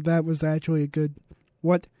in where that was actually a good?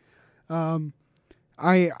 What?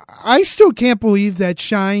 I still can't believe that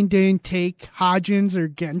Shine didn't take Hodgins or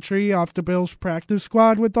Gentry off the Bills practice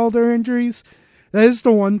squad with all their injuries. That is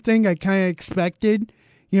the one thing I kind of expected.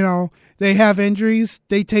 You know, they have injuries,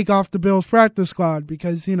 they take off the Bills practice squad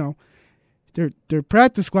because, you know, they're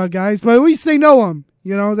practice squad guys, but at least they know them.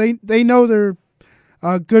 You know, they know their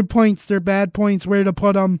good points, their bad points, where to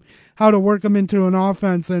put them, how to work them into an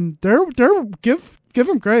offense, and they're give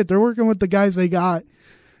them credit. They're working with the guys they got.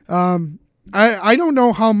 I don't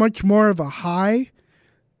know how much more of a high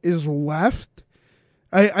is left.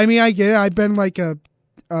 I mean, I get it. I've been like a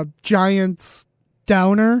Giants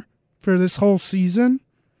downer for this whole season.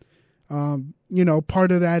 You know,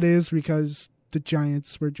 part of that is because the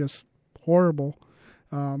Giants were just horrible.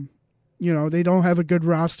 You know, they don't have a good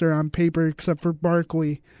roster on paper except for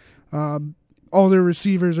Barkley. All their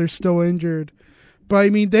receivers are still injured. But, I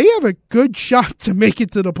mean, they have a good shot to make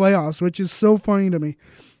it to the playoffs, which is so funny to me.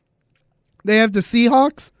 They have the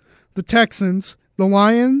Seahawks, the Texans, the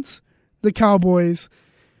Lions, the Cowboys,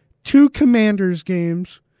 2 Commanders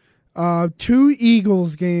games, 2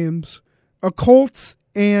 Eagles games, a Colts,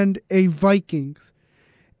 and a Vikings.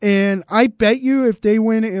 And I bet you if they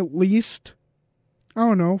win at least, I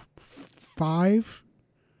don't know, 4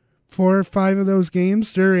 or 5 of those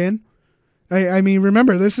games, they're in. I mean,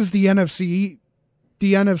 remember, this is the NFC.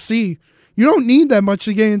 The NFC. You don't need that much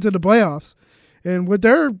to get into the playoffs. And with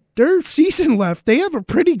their season left, they have a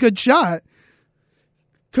pretty good shot.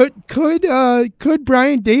 Could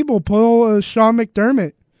Brian Dable pull a Sean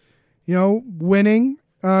McDermott? You know, winning,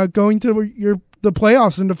 going to the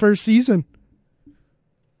playoffs in the first season.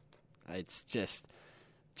 It's just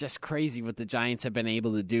crazy what the Giants have been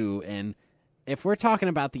able to do. And if we're talking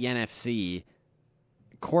about the NFC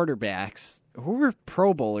quarterbacks, who are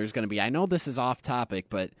Pro Bowlers going to be? I know this is off topic,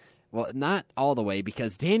 but Well, not all the way,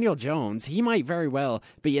 because Daniel Jones, he might very well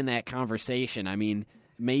be in that conversation. I mean,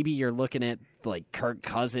 maybe you're looking at, like, Kirk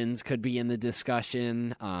Cousins could be in the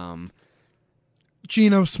discussion.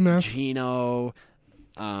 Geno Smith.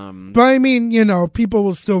 But, I mean, people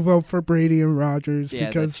will still vote for Brady and Rodgers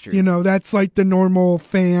because, that's true. That's like the normal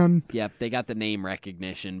fan. Yep, they got the name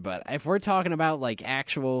recognition. But if we're talking about, like,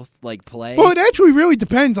 actual, like, play... Well, it actually really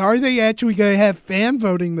depends. Are they actually going to have fan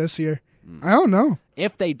voting this year? I don't know.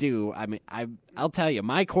 If they do, I mean, I'll tell you,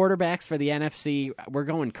 my quarterbacks for the NFC, we're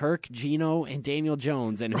going Kirk, Geno, and Daniel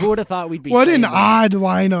Jones. And who would have thought we'd be What saying an that? odd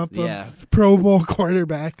lineup of Pro Bowl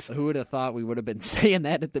quarterbacks. Who would have thought we would have been saying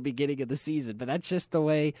that at the beginning of the season? But that's just the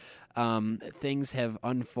way things have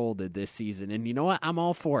unfolded this season. And you know what? I'm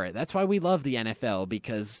all for it. That's why we love the NFL,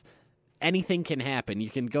 because anything can happen. You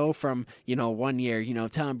can go from, 1 year,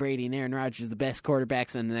 Tom Brady and Aaron Rodgers, the best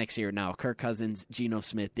quarterbacks, and the next year, now Kirk Cousins, Geno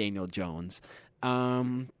Smith, Daniel Jones.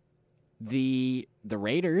 The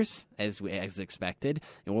Raiders, as expected,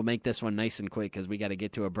 and we'll make this one nice and quick because we got to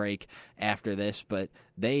get to a break after this, but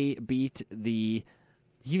they beat the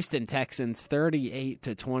Houston Texans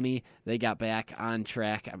 38-20. They got back on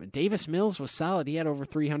track. I mean, Davis Mills was solid. He had over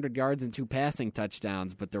 300 yards and 2 passing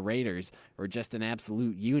touchdowns, but the Raiders were just an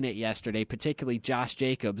absolute unit yesterday, particularly Josh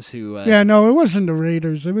Jacobs, who... it wasn't the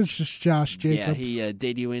Raiders. It was just Josh Jacobs. Yeah, he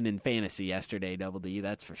did you in fantasy yesterday, Double D,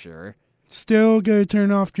 that's for sure. Still going to turn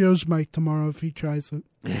off Joe's mic tomorrow if he tries it.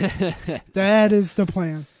 That is the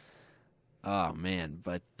plan. Oh, man,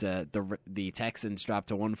 but the Texans dropped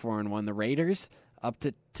to 1-4-1. The Raiders up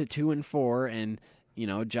to 2-4, and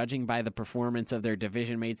judging by the performance of their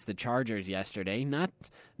division mates, the Chargers, yesterday, not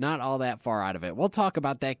all that far out of it. We'll talk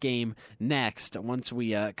about that game next once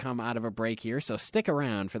we come out of a break here, so stick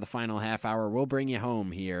around for the final half hour. We'll bring you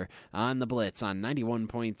home here on The Blitz on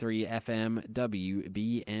 91.3 FM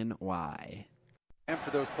WBNY. And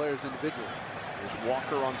for those players individually. There's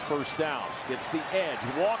Walker on first down. Gets the edge.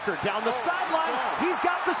 Walker down the sideline. He's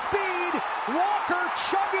got the speed. Walker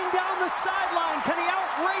chugging down the sideline. Can he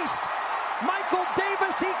outrace Michael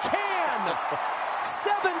Davis? He can.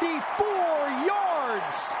 74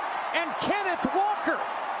 yards. And Kenneth Walker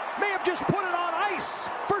may have just put it on ice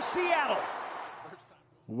for Seattle.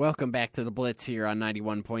 Welcome back to The Blitz here on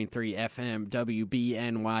 91.3 FM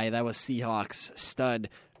WBNY. That was Seahawks stud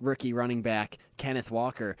rookie running back Kenneth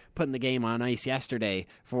Walker putting the game on ice yesterday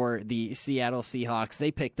for the Seattle Seahawks.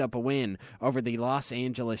 They picked up a win over the Los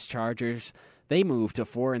Angeles Chargers. They moved to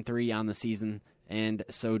 4-3 on the season, and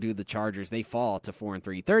so do the Chargers. They fall to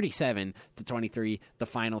 4-3, 37-23, the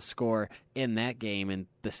final score in that game. And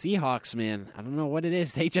the Seahawks, man, I don't know what it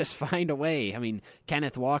is. They just find a way. I mean,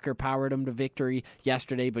 Kenneth Walker powered them to victory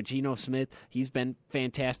yesterday, but Geno Smith, he's been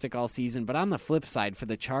fantastic all season. But on the flip side for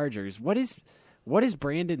the Chargers, what is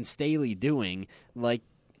Brandon Staley doing? Like,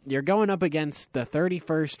 you're going up against the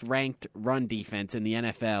 31st ranked run defense in the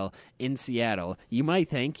NFL in Seattle. You might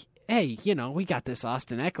think, hey, we got this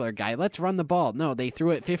Austin Eckler guy. Let's run the ball. No, they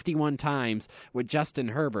threw it 51 times with Justin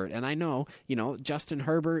Herbert. And I know, Justin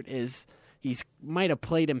Herbert he's might have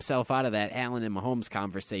played himself out of that Allen and Mahomes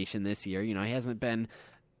conversation this year. He hasn't been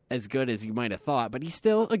as good as you might have thought, but he's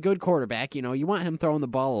still a good quarterback. You want him throwing the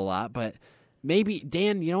ball a lot, but maybe,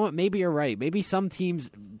 Dan, you know what? Maybe you're right. Maybe some teams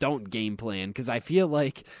don't game plan, because I feel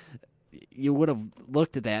like you would have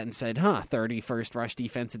looked at that and said, 31st rush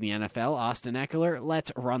defense in the NFL, Austin Eckler,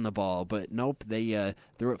 let's run the ball. But nope, they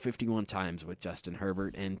threw it 51 times with Justin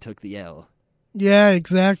Herbert and took the L. Yeah,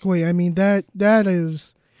 exactly. I mean, that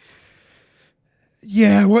is...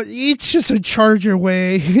 Yeah, it's just a Charger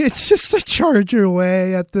way. It's just a Charger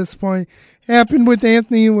way at this point. Happened with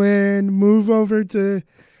Anthony Lynn, move over to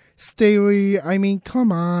Staley. I mean,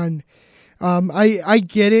 come on. I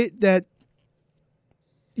get it that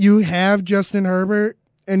you have Justin Herbert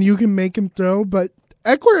and you can make him throw, but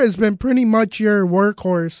Eckler has been pretty much your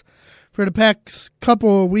workhorse for the past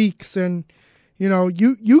couple of weeks, and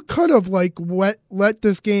you could have let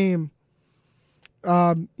this game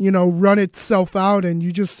run itself out, and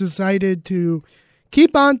you just decided to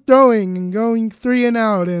keep on throwing and going 3 and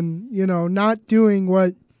out and not doing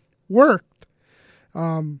what worked.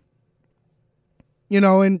 And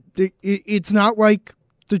it's not like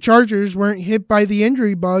the Chargers weren't hit by the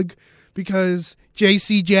injury bug, because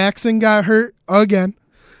J.C. Jackson got hurt again,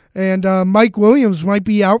 and Mike Williams might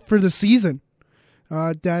be out for the season.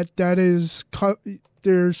 That is,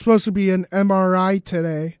 there's supposed to be an MRI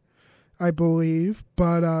today, I believe,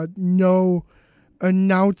 but no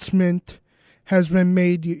announcement has been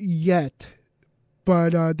made yet.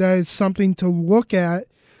 But that is something to look at,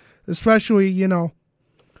 especially,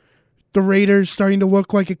 the Raiders starting to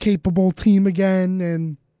look like a capable team again,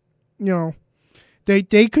 and,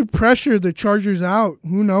 they could pressure the Chargers out.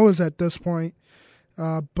 Who knows at this point?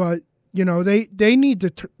 But they need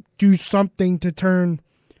to do something to turn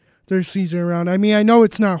their season around. I mean, I know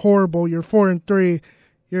it's not horrible. You're 4-3.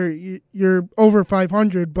 You're over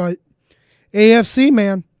 500, but AFC,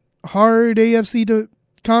 man, hard AFC to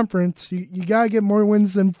conference. You gotta get more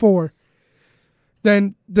wins than 4.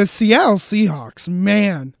 Then the Seattle Seahawks,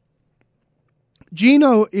 man.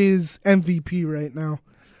 Geno is MVP right now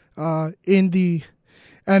in the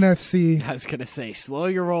NFC. I was gonna say, slow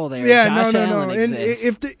your roll there. Yeah, Josh no. Allen And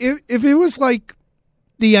exists. if it was like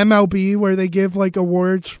the MLB where they give like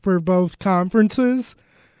awards for both conferences,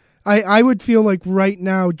 I would feel like right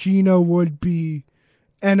now Geno would be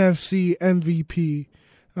NFC MVP,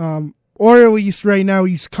 or at least right now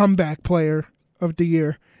he's comeback player of the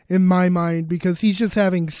year in my mind, because he's just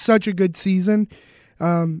having such a good season.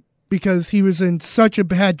 Because he was in such a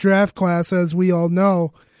bad draft class, as we all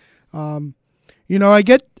know. I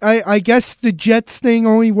guess the Jets thing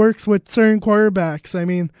only works with certain quarterbacks. I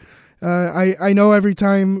mean, I know every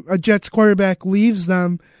time a Jets quarterback leaves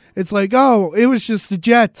them, it's like, oh, it was just the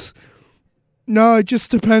Jets. No, it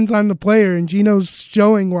just depends on the player, and Geno's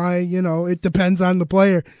showing why, it depends on the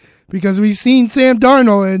player. Because we've seen Sam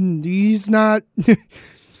Darnold, and he's not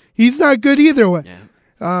he's not good either way.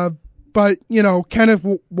 Yeah. But, Kenneth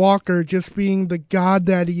Walker just being the god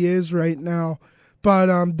that he is right now.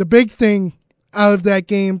 But the big thing out of that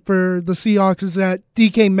game for the Seahawks is that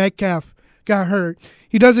DK Metcalf got hurt.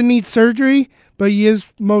 He doesn't need surgery, but he is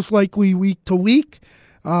most likely week to week.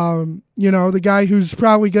 The guy who's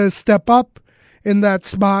probably going to step up in that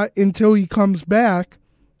spot until he comes back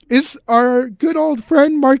is our good old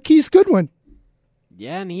friend Marquise Goodwin.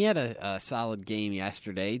 Yeah, and he had a solid game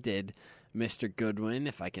yesterday, did Mr. Goodwin,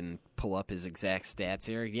 if I can pull up his exact stats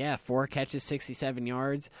here. Yeah, 4 catches, 67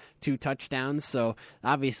 yards, 2 touchdowns. So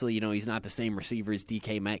obviously, he's not the same receiver as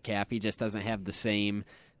DK Metcalf. He just doesn't have the same,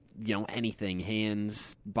 anything,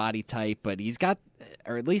 hands, body type. But he's got,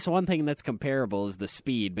 or at least one thing that's comparable is the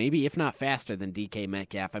speed. Maybe if not faster than DK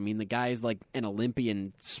Metcalf. I mean, the guy's like an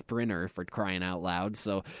Olympian sprinter, for crying out loud.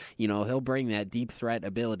 So, he'll bring that deep threat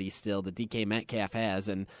ability still that DK Metcalf has.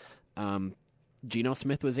 And, Geno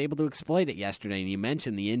Smith was able to exploit it yesterday, and you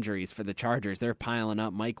mentioned the injuries for the Chargers. They're piling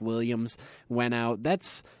up. Mike Williams went out.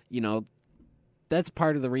 That's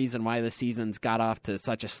part of the reason why the season's got off to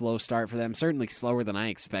such a slow start for them, certainly slower than I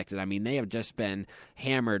expected. I mean, they have just been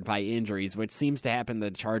hammered by injuries, which seems to happen to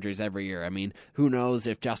the Chargers every year. I mean, who knows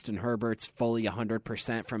if Justin Herbert's fully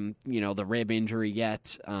 100% from, the rib injury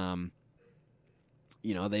yet.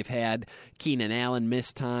 They've had Keenan Allen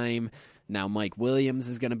miss time. Now Mike Williams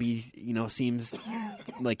is going to be, seems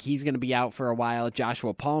like he's going to be out for a while.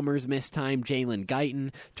 Joshua Palmer's missed time. Jalen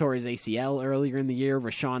Guyton tore his ACL earlier in the year.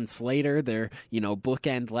 Rashawn Slater, their,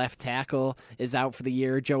 bookend left tackle, is out for the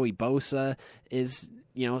year. Joey Bosa is,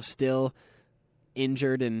 still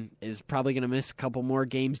injured and is probably going to miss a couple more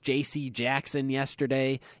games. J.C. Jackson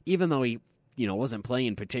yesterday, even though he, wasn't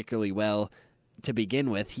playing particularly well to begin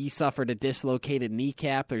with, he suffered a dislocated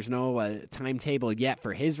kneecap. There's no timetable yet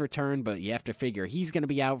for his return, but you have to figure he's going to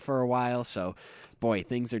be out for a while. So, boy,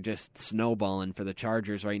 things are just snowballing for the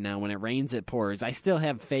Chargers right now. When it rains, it pours. I still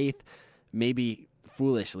have faith, maybe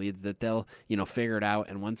foolishly, that they'll, figure it out,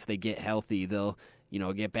 and once they get healthy, they'll,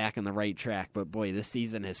 get back on the right track. But, boy, this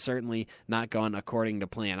season has certainly not gone according to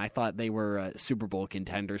plan. I thought they were Super Bowl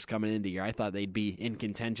contenders coming into here. I thought they'd be in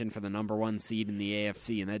contention for the number 1 seed in the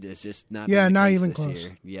AFC, and that is just not been the not case even this close.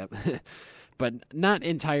 year. Yep. But not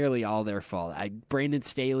entirely all their fault. Brandon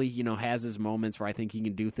Staley, has his moments where I think he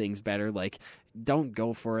can do things better. Like, don't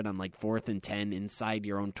go for it on, 4th and 10 inside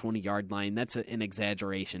your own 20-yard line. That's an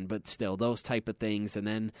exaggeration, but still, those type of things. And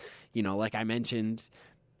then, like I mentioned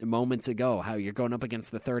moments ago, how you're going up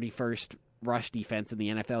against the 31st rush defense in the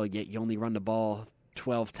NFL, yet you only run the ball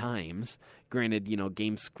 12 times. Granted,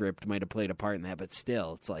 game script might have played a part in that, but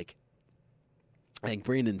still, it's like, I think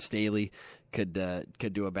Brandon Staley could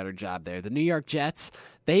do a better job there. The New York Jets,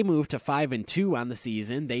 they moved to 5-2 on the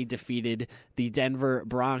season. They defeated the Denver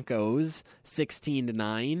Broncos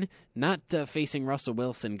 16-9. Not facing Russell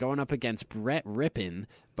Wilson, going up against Brett Rippon,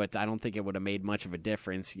 but I don't think it would have made much of a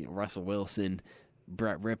difference. Russell Wilson,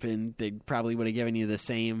 Brett Rippon, they probably would have given you the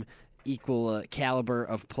same equal caliber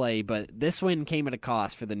of play, but this win came at a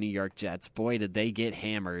cost for the New York Jets. Boy, did they get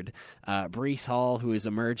hammered. Breece Hall, who is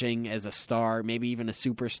emerging as a star, maybe even a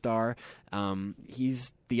superstar,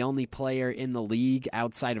 he's the only player in the league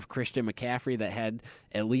outside of Christian McCaffrey that had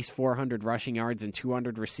at least 400 rushing yards and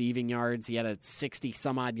 200 receiving yards. He had a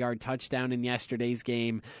 60-some-odd yard touchdown in yesterday's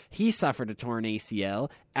game. He suffered a torn ACL,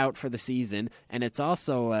 out for the season, and it's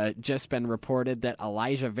also just been reported that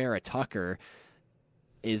Elijah Vera Tucker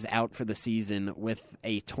is out for the season with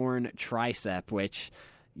a torn tricep, which,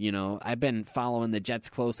 I've been following the Jets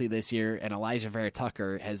closely this year, and Elijah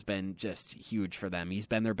Vera-Tucker has been just huge for them. He's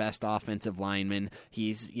been their best offensive lineman.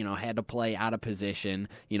 He's, had to play out of position.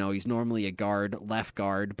 He's normally a left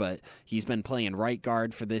guard, but he's been playing right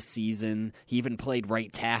guard for this season. He even played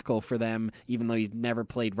right tackle for them, even though he's never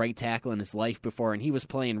played right tackle in his life before, and he was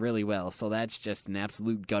playing really well. So that's just an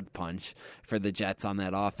absolute gut punch for the Jets on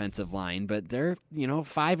that offensive line. But they're,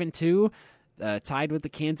 5-2. Tied with the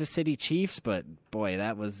Kansas City Chiefs, but boy,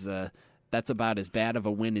 that's about as bad of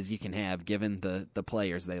a win as you can have given the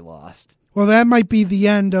players they lost. Well, that might be the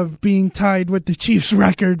end of being tied with the Chiefs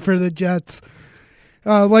record for the Jets.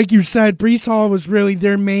 Like you said, Breece Hall was really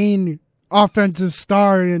their main offensive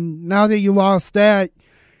star, and now that you lost that,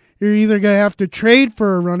 you're either going to have to trade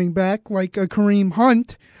for a running back like a Kareem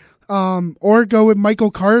Hunt, or go with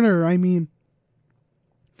Michael Carter. I mean,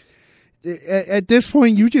 at this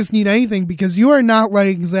point, you just need anything because you are not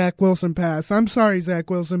letting Zach Wilson pass. I'm sorry,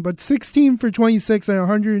 Zach Wilson, but 16 for 26 and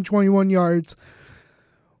 121 yards.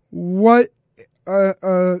 What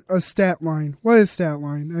a stat line. What a stat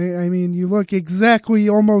line. I mean, you look exactly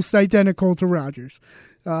almost identical to Rodgers.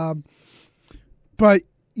 But,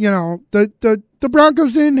 the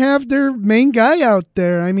Broncos didn't have their main guy out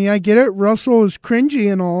there. I mean, I get it. Russell is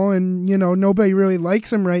cringy and all, and, nobody really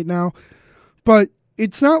likes him right now. But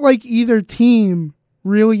it's not like either team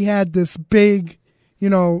really had this big,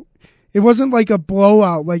 it wasn't like a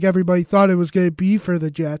blowout like everybody thought it was going to be for the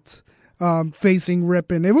Jets facing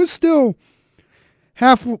Ripon. It was still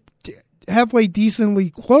halfway decently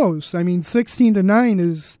close. I mean, 16-9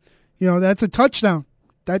 is, that's a touchdown.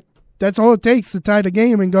 That's all it takes to tie the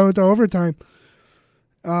game and go into overtime.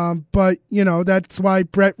 But, that's why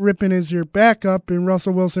Brett Ripon is your backup and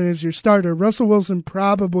Russell Wilson is your starter. Russell Wilson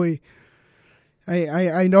probably...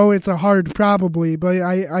 I know it's a hard probably, but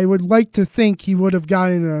I would like to think he would have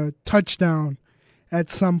gotten a touchdown at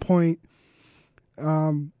some point.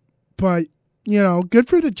 But, good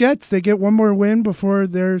for the Jets. They get one more win before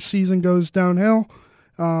their season goes downhill.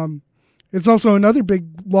 It's also another big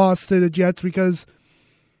loss to the Jets because,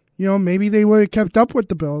 maybe they would have kept up with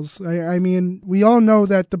the Bills. I mean, we all know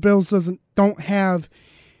that the Bills don't have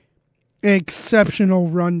an exceptional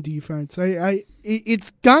run defense.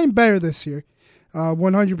 It's gotten better this year.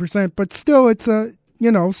 100%, but still it's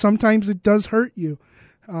sometimes it does hurt you.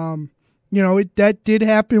 That did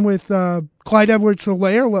happen with Clyde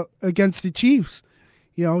Edwards-Helaire against the Chiefs.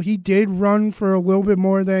 He did run for a little bit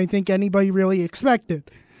more than I think anybody really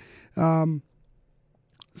expected. So,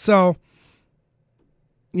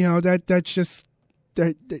 that's just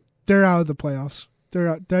they're out of the playoffs. They're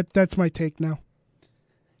out. That's my take now.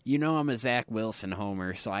 I'm a Zach Wilson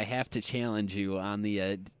homer, so I have to challenge you on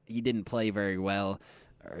the he didn't play very well,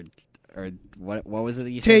 or what was it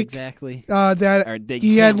you said exactly? That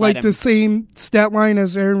he had like the same stat line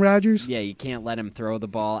as Aaron Rodgers. Yeah, you can't let him throw the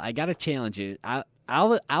ball. I got to challenge you.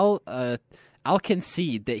 I'll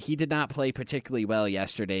concede that he did not play particularly well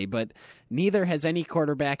yesterday, but neither has any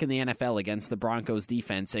quarterback in the NFL against the Broncos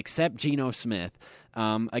defense except Geno Smith.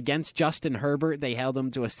 Against Justin Herbert, they held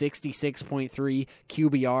him to a 66.3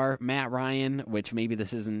 QBR. Matt Ryan, which maybe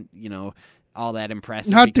this isn't, all that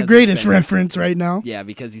impressive. Not the greatest reference right now. Yeah,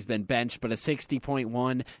 because he's been benched, but a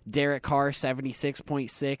 60.1. Derek Carr,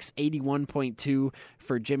 76.6. 81.2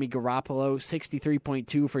 for Jimmy Garoppolo.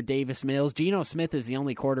 63.2 for Davis Mills. Geno Smith is the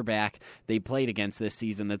only quarterback they played against this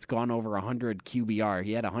season that's gone over 100 QBR.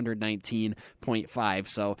 He had 119.5.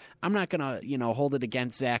 So I'm not going to, hold it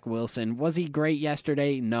against Zach Wilson. Was he great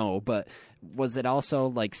yesterday? No, but was it also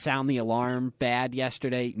like sound the alarm bad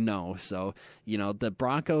yesterday? No. So, the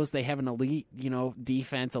Broncos, they have an elite,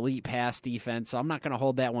 defense, elite pass defense. So I'm not going to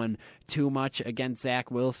hold that one too much against Zach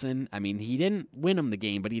Wilson. I mean, he didn't win him the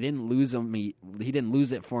game, but he didn't lose him. He didn't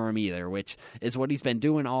lose it for him either, which is what he's been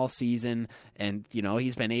doing all season. And,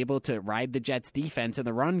 he's been able to ride the Jets defense in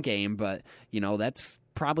the run game, but, that's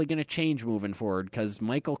probably going to change moving forward because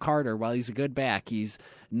Michael Carter, while he's a good back, he's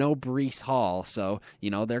no Breece Hall. So,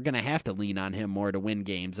 they're going to have to lean on him more to win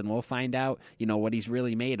games. And we'll find out, what he's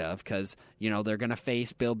really made of because, they're going to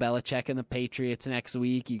face Bill Belichick and the Patriots next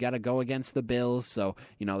week. You got to go against the Bills. So,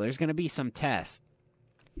 there's going to be some tests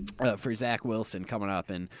for Zach Wilson coming up,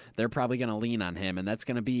 and they're probably going to lean on him. And that's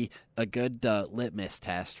going to be a good litmus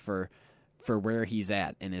test for where he's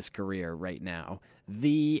at in his career right now.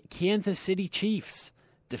 The Kansas City Chiefs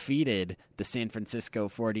defeated the San Francisco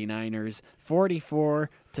 49ers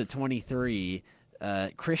 44-23.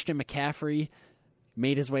 Christian McCaffrey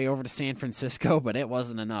made his way over to San Francisco, but it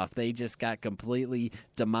wasn't enough. They just got completely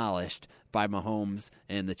demolished by Mahomes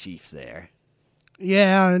and the Chiefs there.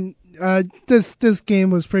 Yeah, and this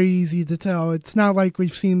game was pretty easy to tell. It's not like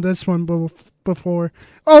we've seen this one before.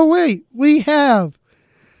 Oh wait, we have.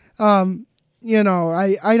 I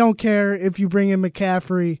don't care if you bring in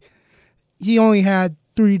McCaffrey. He only had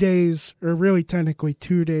 3 days, or really technically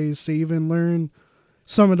 2 days, to even learn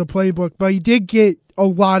some of the playbook. But he did get a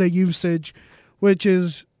lot of usage, which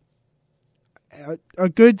is a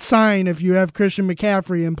good sign if you have Christian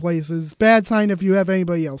McCaffrey in places. Bad sign if you have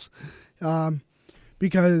anybody else.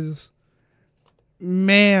 Because,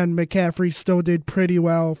 man, McCaffrey still did pretty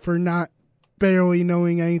well for not barely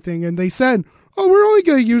knowing anything. And they said, oh, we're only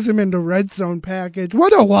going to use him in the red zone package.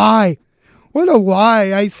 What a lie. What a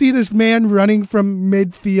lie. I see this man running from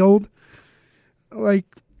midfield. Like,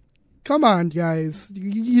 come on, guys.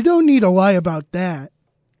 You don't need to lie about that.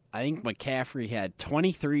 I think McCaffrey had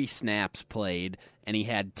 23 snaps played, and he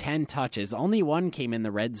had 10 touches. Only one came in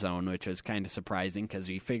the red zone, which was kind of surprising because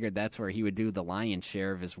we figured that's where he would do the lion's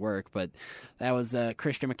share of his work. But that was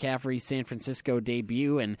Christian McCaffrey's San Francisco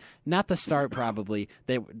debut, and not the start probably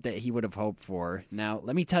that he would have hoped for. Now,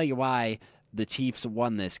 let me tell you why the Chiefs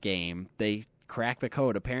won this game. They cracked the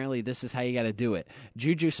code. Apparently, this is how you got to do it.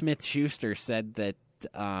 Juju Smith-Schuster said that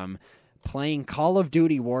playing Call of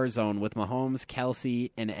Duty Warzone with Mahomes,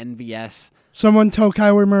 Kelsey, and MVS. Someone tell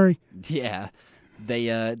Kyler Murray. Yeah.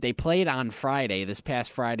 They played on Friday, this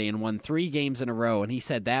past Friday, and won 3 games in a row, and he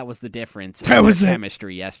said that was the difference in their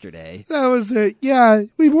chemistry yesterday. That was it. Yeah,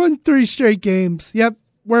 we won 3 straight games. Yep,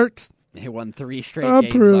 works. They won 3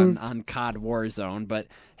 straight games on COD Warzone, but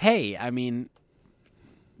hey, I mean,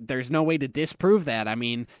 there's no way to disprove that. I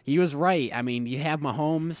mean, he was right. I mean, you have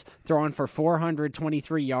Mahomes throwing for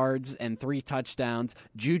 423 yards and 3 touchdowns.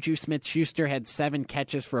 Juju Smith-Schuster had 7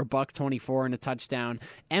 catches for $124 and a touchdown.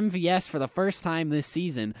 MVS, for the first time this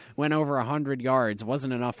season, went over 100 yards.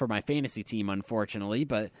 Wasn't enough for my fantasy team, unfortunately,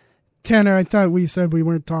 but Tanner, I thought we said we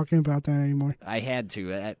weren't talking about that anymore. I had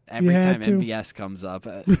to. Every time MVS comes up,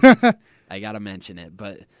 I got to mention it,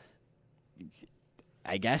 but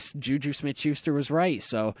I guess Juju Smith-Schuster was right.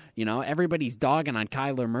 So, everybody's dogging on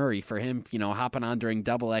Kyler Murray for him, hopping on during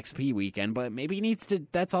double XP weekend. But maybe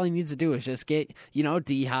that's all he needs to do is just get,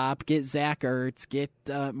 D-Hop, get Zach Ertz, get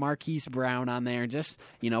Marquise Brown on there, and just,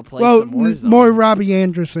 play some Warzone. More Robbie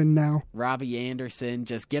Anderson now. Robbie Anderson,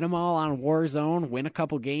 just get them all on Warzone, win a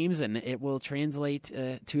couple games, and it will translate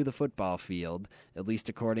to the football field, at least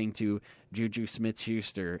according to Juju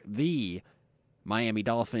Smith-Schuster. The Miami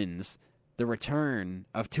Dolphins, the return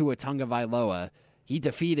of Tua Tagovailoa. They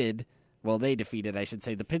defeated, I should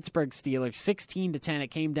say, the Pittsburgh Steelers 16-10. It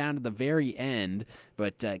came down to the very end,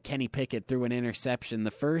 but Kenny Pickett threw an interception,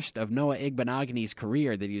 the first of Noah Igbenogany's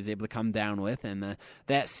career that he was able to come down with, and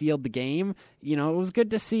that sealed the game. It was good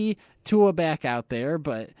to see Tua back out there,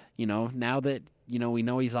 but, now that we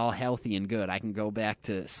know he's all healthy and good, I can go back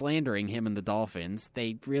to slandering him and the Dolphins.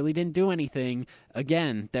 They really didn't do anything,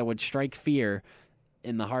 again, that would strike fear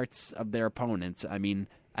in the hearts of their opponents. I mean,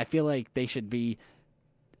 I feel like they should be.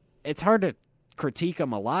 It's hard to critique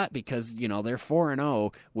them a lot because, they're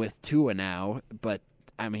 4-0 with Tua now. But,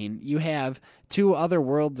 I mean, you have 2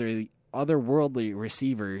 otherworldly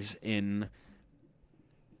receivers in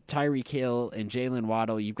Tyreek Hill and Jalen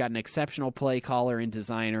Waddle. You've got an exceptional play caller and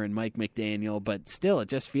designer in Mike McDaniel. But still, it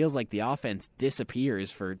just feels like the offense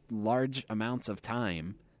disappears for large amounts of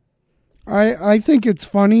time. I think it's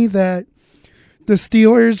funny that the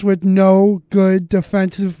Steelers, with no good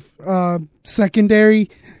defensive secondary,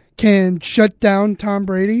 can shut down Tom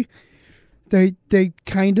Brady. They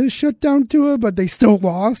kind of shut down Tua, but they still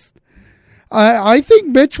lost. I think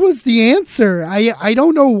Mitch was the answer. I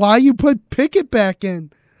don't know why you put Pickett back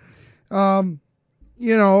in. I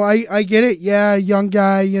get it. Yeah, young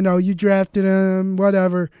guy, you drafted him,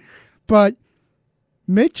 whatever. But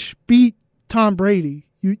Mitch beat Tom Brady.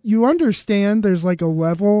 You understand there's like a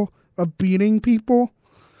level of beating people,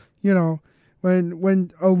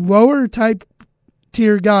 when a lower type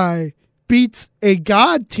tier guy beats a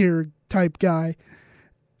god tier type guy,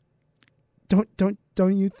 don't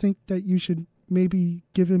you think that you should maybe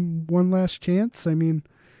give him one last chance? I mean,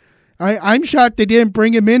 I'm shocked they didn't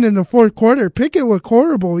bring him in the fourth quarter. Pickett looked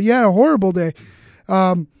horrible. He had a horrible day.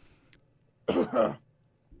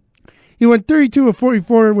 He went 32 of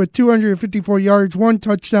 44 with 254 yards, 1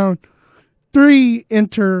 touchdown, 3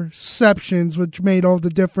 interceptions, which made all the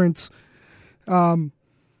difference.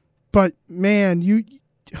 But man,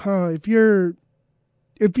 if you're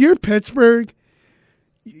Pittsburgh,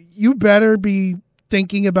 you better be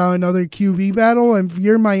thinking about another QB battle. And if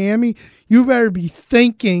you're Miami, you better be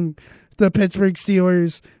thanking the Pittsburgh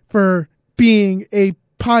Steelers for being a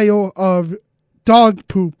pile of dog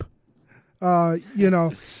poop.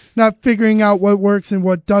 not figuring out what works and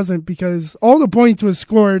what doesn't, because all the points was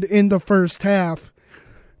scored in the first half.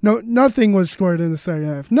 No, nothing was scored in the second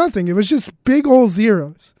half. Nothing. It was just big old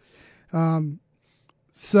zeros.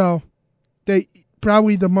 So they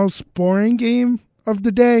probably the most boring game of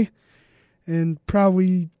the day and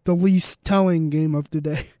probably the least telling game of the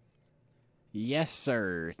day. Yes,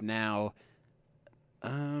 sir. Now,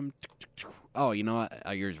 you know what?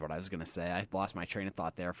 Here's what I was going to say. I lost my train of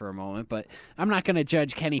thought there for a moment, but I'm not going to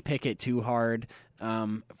judge Kenny Pickett too hard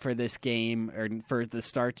for this game or for the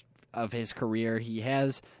start of his career. He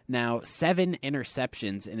has now 7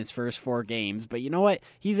 interceptions in his first 4 games, but you know what?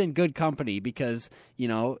 He's in good company because,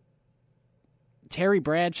 Terry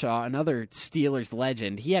Bradshaw, another Steelers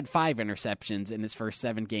legend, he had 5 interceptions in his first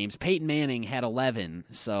 7 games. Peyton Manning had 11,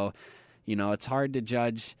 so, it's hard to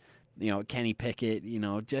judge, Kenny Pickett,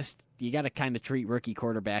 you got to kind of treat rookie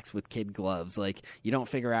quarterbacks with kid gloves. Like, you don't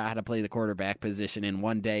figure out how to play the quarterback position in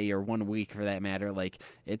one day or 1 week, for that matter. Like,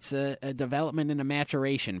 it's a development and a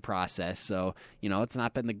maturation process. So, it's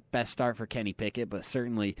not been the best start for Kenny Pickett, but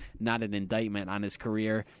certainly not an indictment on his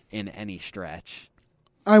career in any stretch.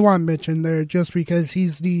 I want Mitch in there just because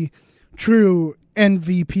he's the true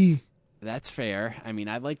MVP. That's fair. I mean,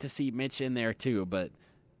 I'd like to see Mitch in there too, but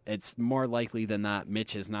it's more likely than not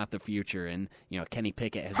Mitch is not the future, and Kenny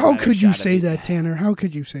Pickett has. How could you say that, Tanner? How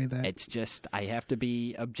could you say that? It's just I have to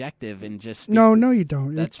be objective and just. No, you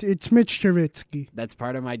don't. It's Mitch Trubisky. That's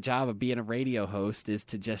part of my job of being a radio host is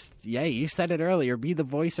to just you said it earlier, be the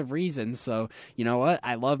voice of reason. So you know what?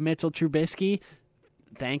 I love Mitchell Trubisky.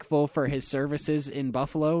 Thankful for his services in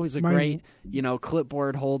Buffalo. He's a great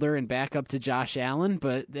clipboard holder and backup to Josh Allen,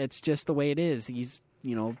 but that's just the way it is. He's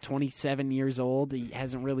 27 years old. He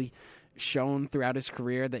hasn't really shown throughout his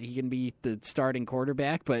career that he can be the starting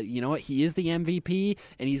quarterback, but you know what? He is the MVP,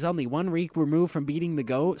 and he's only 1 week removed from beating the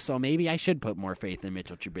GOAT, so maybe I should put more faith in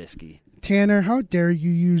Mitchell Trubisky. Tanner, how dare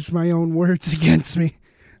you use my own words against me?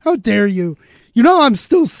 How dare you? I'm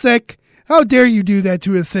still sick. How dare you do that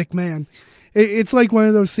to a sick man? It's like one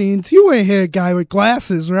of those scenes. You wouldn't hit a guy with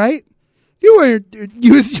glasses, right? You wouldn't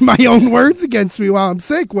use my own words against me while I'm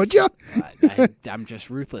sick, would you? I'm just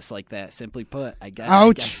ruthless like that, simply put. I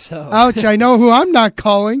guess so. Ouch, I know who I'm not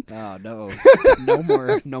calling. Oh, no.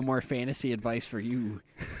 No more fantasy advice for you.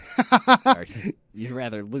 You'd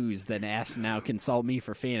rather lose than consult me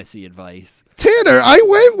for fantasy advice. Tanner, I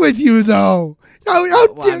went with you, though.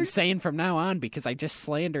 I'm saying from now on, because I just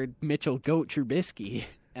slandered Mitchell Goat Trubisky,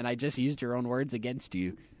 and I just used your own words against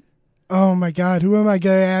you. Oh, my God. Who am I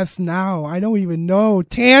going to ask now? I don't even know.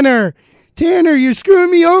 Tanner, you're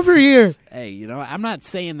screwing me over here. Hey, I'm not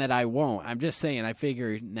saying that I won't. I'm just saying I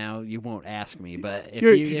figure now you won't ask me. But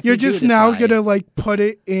if you're just now going to, put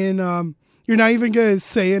it in, you're not even going to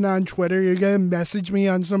say it on Twitter. You're going to message me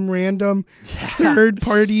on some random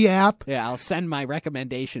third-party app. Yeah, I'll send my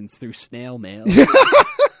recommendations through snail mail.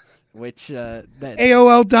 Which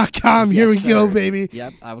AOL.com. Here we go, baby.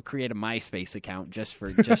 Yep, I will create a MySpace account just for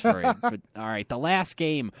it. But all right, the last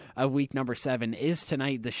game of week number 7 is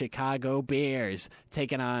tonight. The Chicago Bears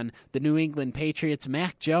taking on the New England Patriots.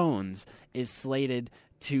 Mac Jones is slated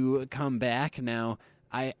to come back. Now,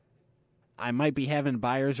 I might be having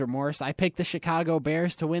buyer's remorse. I picked the Chicago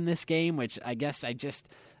Bears to win this game, which I guess I just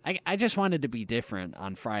wanted to be different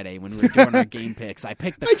on Friday when we were doing our game picks. I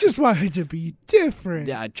just wanted to be different.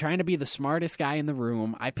 Yeah, trying to be the smartest guy in the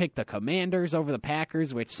room. I picked the Commanders over the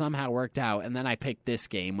Packers, which somehow worked out, and then I picked this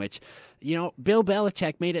game, which, Bill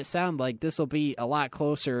Belichick made it sound like this will be a lot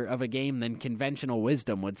closer of a game than conventional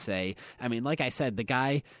wisdom would say. I mean, like I said, the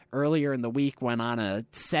guy earlier in the week went on a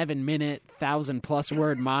 7-minute, 1,000+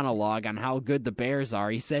 word monologue on how good the Bears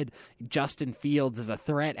are. He said Justin Fields is a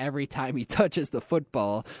threat every time he touches the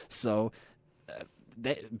football. So,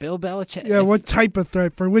 Bill Belichick. Yeah, what type of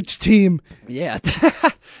threat for which team? Yeah.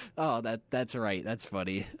 Oh, that's right. That's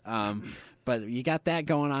funny. But you got that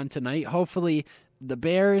going on tonight. Hopefully, the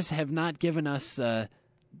Bears have not given us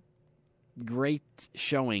great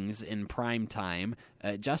showings in prime time.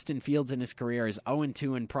 Justin Fields in his career is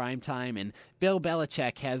 0-2 in prime time, and Bill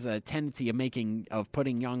Belichick has a tendency of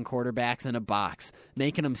putting young quarterbacks in a box,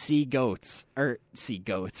 making them see ghosts from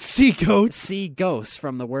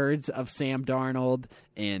the words of Sam Darnold,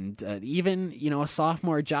 and even a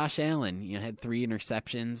sophomore Josh Allen had 3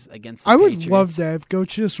 interceptions against the Patriots. I would love that if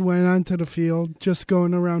Goats just went onto the field, just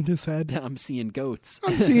going around his head. I'm seeing goats.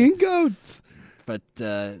 But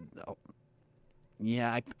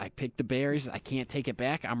yeah, I picked the Bears. I can't take it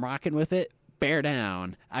back. I'm rocking with it. Bear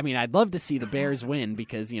down. I mean, I'd love to see the Bears win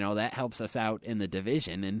because, that helps us out in the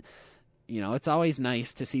division. And, it's always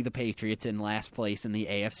nice to see the Patriots in last place in the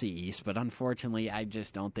AFC East, but unfortunately, I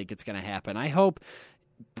just don't think it's going to happen. I hope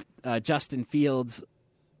Justin Fields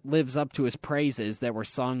lives up to his praises that were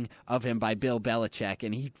sung of him by Bill Belichick,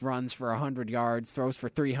 and he runs for 100 yards, throws for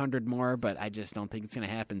 300 more, but I just don't think it's going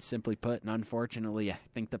to happen, simply put, and unfortunately, I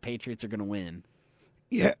think the Patriots are going to win.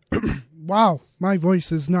 Yeah. Wow, my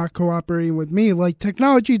voice is not cooperating with me like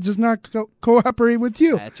technology does not cooperate with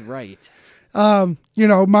you. That's right.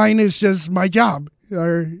 Mine is just my job.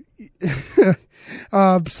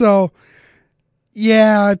 So,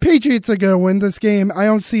 yeah, Patriots are going to win this game. I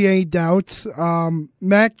don't see any doubts.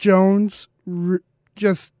 Mac Jones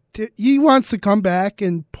he wants to come back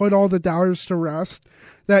and put all the doubters to rest.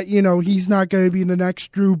 That, he's not going to be the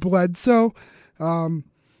next Drew Bledsoe. I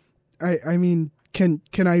mean, can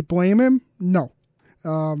I blame him? No.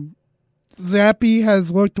 Zappe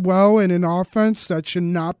has looked well in an offense that should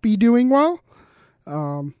not be doing well.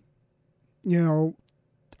 I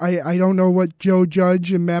don't know what Joe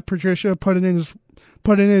Judge and Matt Patricia put in his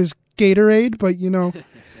Gatorade, but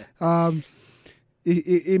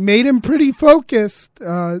it made him pretty focused.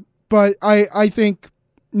 But I think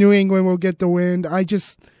New England will get the win.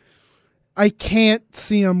 I can't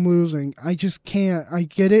see them losing. I just can't. I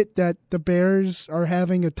get it that the Bears are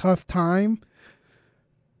having a tough time,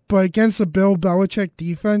 but against the Bill Belichick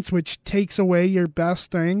defense, which takes away your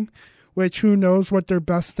best thing, which who knows what their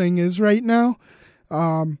best thing is right now,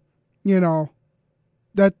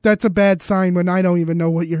 that's a bad sign when I don't even know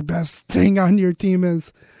what your best thing on your team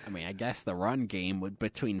is. I mean, I guess the run game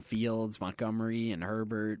between Fields, Montgomery, and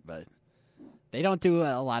Herbert, but they don't do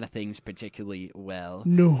a lot of things particularly well.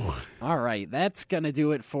 No. All right, that's going to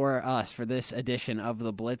do it for us for this edition of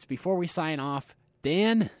The Blitz. Before we sign off,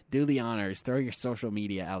 Dan, do the honors. Throw your social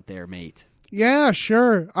media out there, mate. Yeah,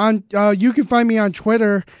 sure. You can find me on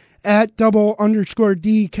Twitter at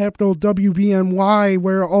 @double_D, capital WBNY,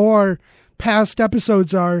 where all our past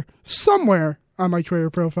episodes are somewhere on my Twitter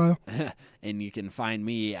profile. And you can find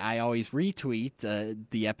me. I always retweet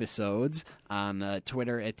the episodes on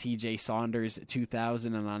Twitter at TJ Saunders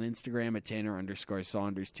 2000 and on Instagram at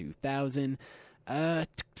Tanner_Saunders 2000.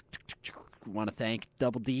 Want to thank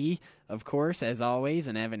Double D, of course, as always,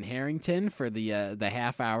 and Evan Harrington for the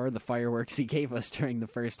half hour, the fireworks he gave us during the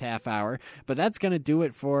first half hour. But that's going to do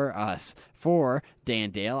it for us. For Dan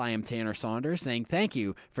Dale, I am Tanner Saunders saying thank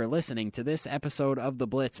you for listening to this episode of The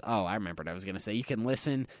Blitz. Oh, I remembered I was going to say you can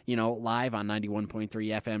listen, live on 91.3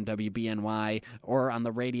 FM WBNY or on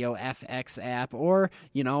the Radio FX app or,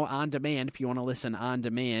 on demand. If you want to listen on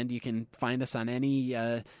demand, you can find us on any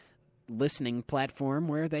listening platform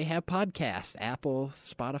where they have podcasts. Apple,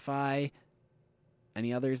 Spotify,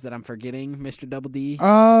 any others that I'm forgetting, Mr. Double D?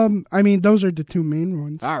 Those are the two main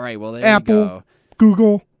ones. All right, well, there Apple, you go.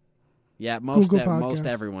 Google. Yeah, most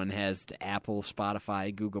everyone has the Apple,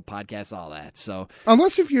 Spotify, Google Podcasts, all that. So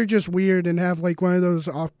unless if you're just weird and have like one of those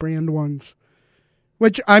off-brand ones,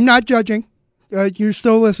 which I'm not judging. You're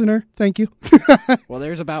still a listener. Thank you. Well,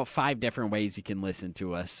 there's about 5 different ways you can listen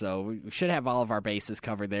to us, so we should have all of our bases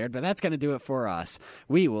covered there. But that's going to do it for us.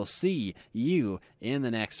 We will see you in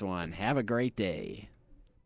the next one. Have a great day.